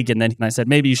vague. And then I said,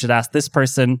 maybe you should ask this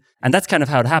person. And that's kind of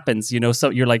how it happens, So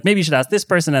you're like, maybe you should ask this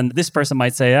person. And this person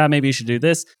might say, maybe you should do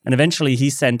this. And eventually he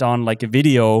sent on like a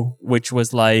video, which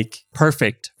was like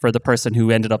perfect for the person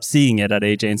who ended up seeing it at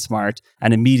AJ and Smart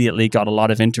and immediately got a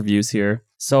lot of interviews here.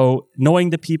 So knowing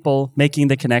the people, making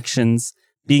the connections,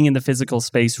 being in the physical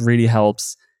space really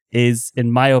helps is, in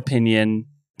my opinion,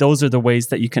 those are the ways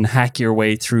that you can hack your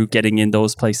way through getting in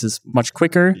those places much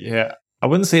quicker. Yeah. I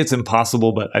wouldn't say it's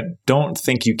impossible, but I don't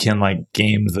think you can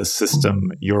game the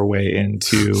system your way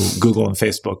into Google and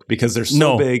Facebook because they're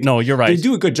so big. No, you're right. They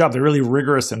do a good job. They're really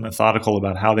rigorous and methodical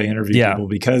about how they interview people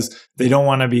because they don't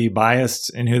want to be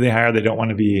biased in who they hire. They don't want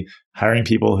to be hiring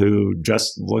people who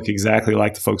just look exactly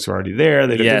like the folks who are already there.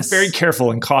 They're very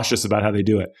careful and cautious about how they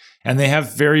do it. And they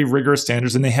have very rigorous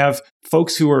standards, and they have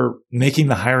folks who are making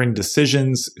the hiring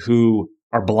decisions who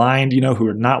are blind, who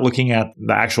are not looking at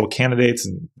the actual candidates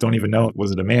and don't even know,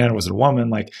 was it a man or was it a woman?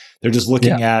 They're just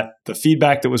looking at the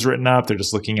feedback that was written up. They're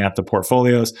just looking at the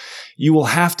portfolios. You will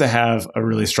have to have a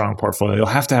really strong portfolio. You'll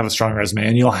have to have a strong resume,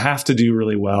 and you'll have to do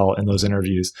really well in those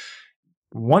interviews.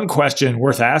 One question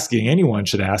worth asking, anyone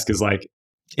should ask, is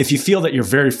if you feel that you're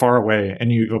very far away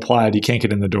and you applied, you can't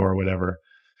get in the door or whatever,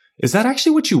 is that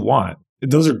actually what you want?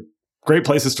 Those are great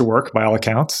places to work by all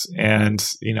accounts. And,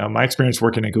 my experience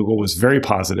working at Google was very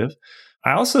positive.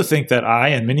 I also think that I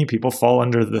and many people fall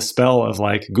under the spell of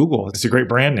Google. It's a great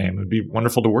brand name. It'd be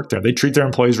wonderful to work there. They treat their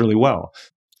employees really well.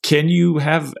 Can you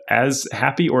have as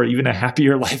happy or even a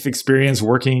happier life experience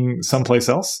working someplace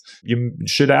else? You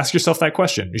should ask yourself that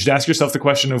question. You should ask yourself the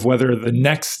question of whether the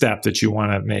next step that you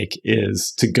want to make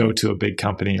is to go to a big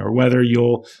company, or whether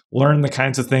you'll learn the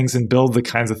kinds of things and build the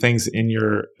kinds of things in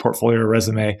your portfolio or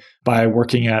resume by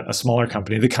working at a smaller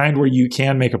company, the kind where you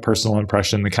can make a personal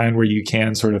impression, the kind where you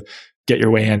can sort of get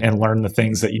your way in and learn the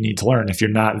things that you need to learn if you're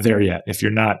not there yet, if you're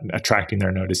not attracting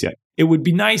their notice yet. It would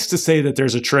be nice to say that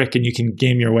there's a trick and you can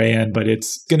game your way in, but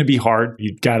it's going to be hard.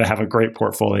 You've got to have a great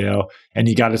portfolio and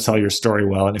you got to tell your story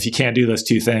well. And if you can't do those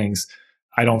two things,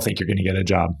 I don't think you're going to get a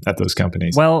job at those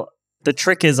companies. Well, the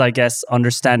trick is, I guess,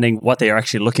 understanding what they are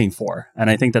actually looking for.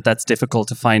 And I think that that's difficult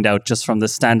to find out just from the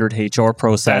standard HR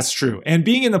process. That's true. And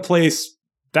being in the place,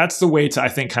 that's the way to, I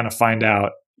think, kind of find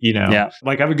out. I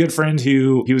have a good friend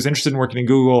who he was interested in working in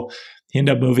Google. He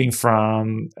ended up moving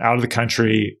from out of the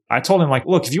country. I told him,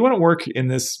 look, if you want to work in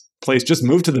this place, just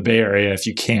move to the Bay Area if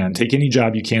you can. Take any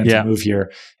job you can to move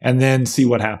here and then see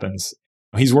what happens.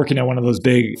 He's working at one of those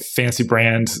big fancy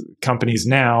brand companies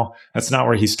now. That's not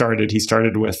where he started. He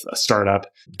started with a startup.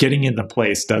 Getting in the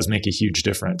place does make a huge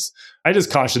difference. I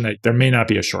just caution that there may not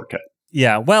be a shortcut.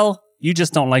 Yeah, well, you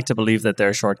just don't like to believe that there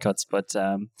are shortcuts. But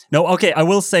no, okay, I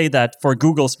will say that for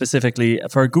Google specifically,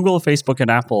 for Google, Facebook,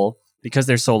 and Apple, because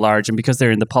they're so large and because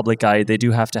they're in the public eye, they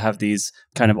do have to have these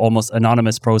kind of almost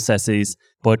anonymous processes.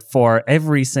 But for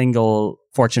every single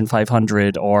Fortune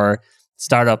 500 or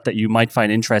startup that you might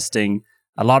find interesting,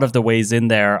 a lot of the ways in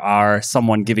there are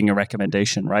someone giving a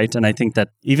recommendation, right? And I think that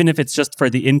even if it's just for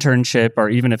the internship or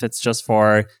even if it's just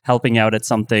for helping out at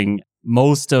something,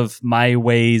 most of my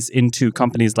ways into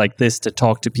companies like this to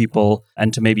talk to people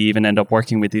and to maybe even end up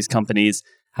working with these companies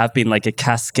have been like a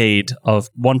cascade of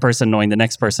one person knowing the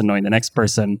next person knowing the next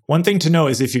person. One thing to know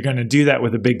is if you're going to do that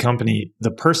with a big company,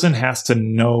 the person has to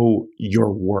know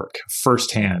your work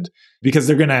firsthand because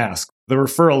they're going to ask. The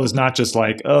referral is not just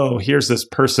oh, here's this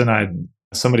person,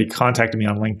 somebody contacted me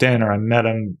on LinkedIn or I met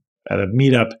them at a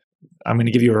meetup. I'm going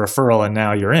to give you a referral and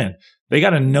now you're in. They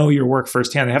got to know your work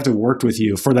firsthand. They have to work with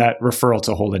you for that referral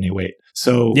to hold any weight.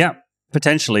 So yeah,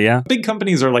 potentially, yeah. Big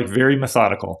companies are very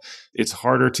methodical. It's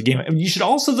harder to game. You should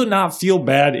also not feel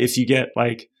bad if you get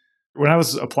When I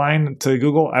was applying to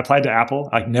Google, I applied to Apple.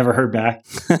 I never heard back.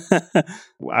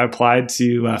 I applied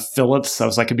to Philips. I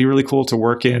was like, it'd be really cool to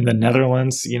work in the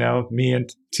Netherlands. Me in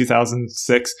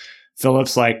 2006.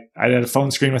 Philips, I did a phone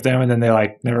screen with them and then they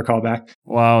never called back.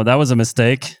 Wow, that was a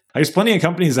mistake. There's plenty of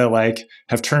companies that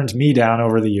have turned me down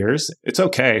over the years. It's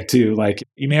okay too.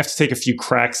 You may have to take a few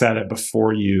cracks at it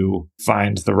before you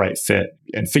find the right fit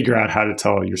and figure out how to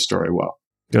tell your story well.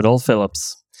 Good old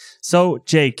Philips. So,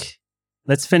 Jake,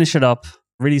 let's finish it up.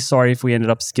 Really sorry if we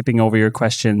ended up skipping over your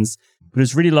questions, but it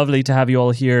was really lovely to have you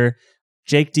all here.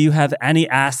 Jake, do you have any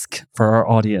ask for our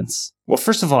audience? Well,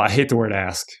 first of all, I hate the word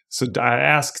ask. So I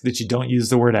ask that you don't use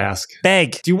the word ask.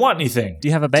 Beg. Do you want anything? Do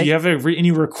you have a beg? Do you have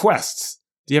any requests?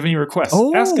 Do you have any requests?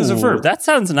 Oh, ask is a verb. That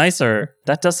sounds nicer.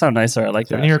 That does sound nicer. I like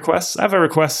that. Any requests? I have a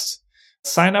request.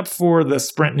 Sign up for the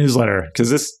Sprint newsletter because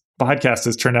this podcast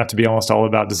has turned out to be almost all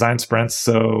about design sprints.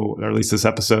 Or at least this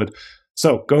episode.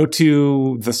 So go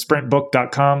to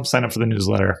thesprintbook.com, sign up for the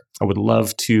newsletter. I would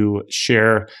love to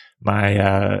share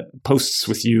my posts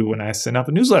with you when I send out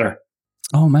the newsletter.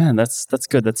 Oh man, that's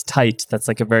good. That's tight. That's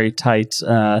a very tight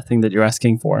thing that you're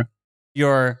asking for.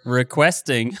 You're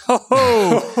requesting.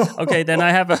 Okay, then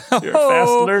I have a... You're a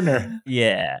fast learner.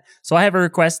 Yeah. So I have a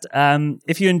request.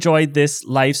 If you enjoyed this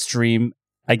live stream,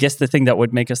 I guess the thing that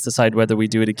would make us decide whether we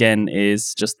do it again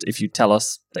is just if you tell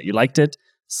us that you liked it.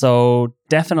 So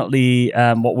definitely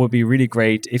what would be really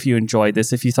great if you enjoyed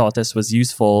this, if you thought this was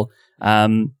useful,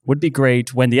 would be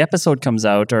great when the episode comes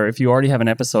out, or if you already have an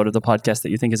episode of the podcast that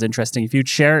you think is interesting, if you'd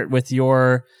share it with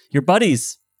your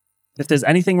buddies. If there's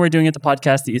anything we're doing at the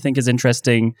podcast that you think is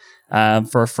interesting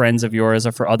for friends of yours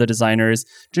or for other designers,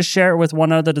 just share it with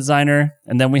one other designer,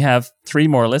 and then we have 3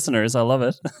 more listeners. I love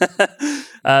it.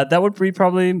 That would be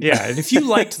probably... Yeah, and if you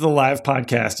liked the live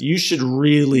podcast, you should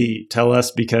really tell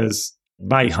us because...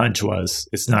 my hunch was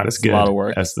it's not as good a lot of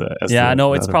work. as the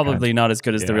it's probably not as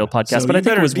good as the real podcast, so but I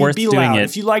think it was worth doing loud. it.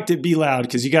 If you liked it, be loud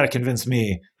because you got to convince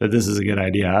me that this is a good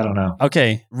idea. I don't know.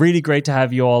 Okay, really great to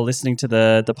have you all listening to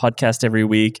the podcast every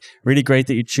week. Really great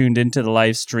that you tuned into the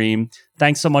live stream.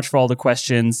 Thanks so much for all the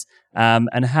questions,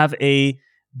 and have a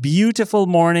beautiful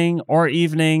morning or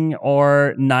evening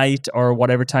or night or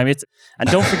whatever time it's. And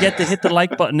don't forget to hit the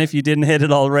like button if you didn't hit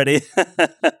it already.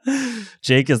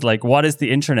 Jake is like, what is the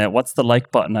internet? What's the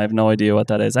like button? I have no idea what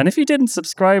that is. And if you didn't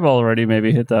subscribe already,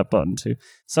 maybe hit that button too.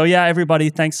 So yeah, everybody,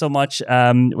 thanks so much.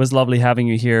 It was lovely having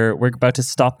you here. We're about to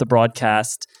stop the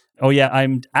broadcast. Oh yeah,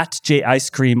 I'm at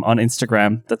JIceCream on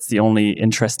Instagram. That's the only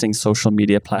interesting social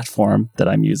media platform that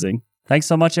I'm using. Thanks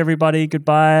so much, everybody.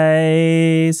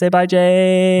 Goodbye. Say bye,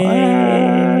 Jay.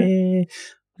 Bye.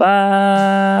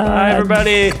 Bye. Bye,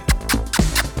 everybody.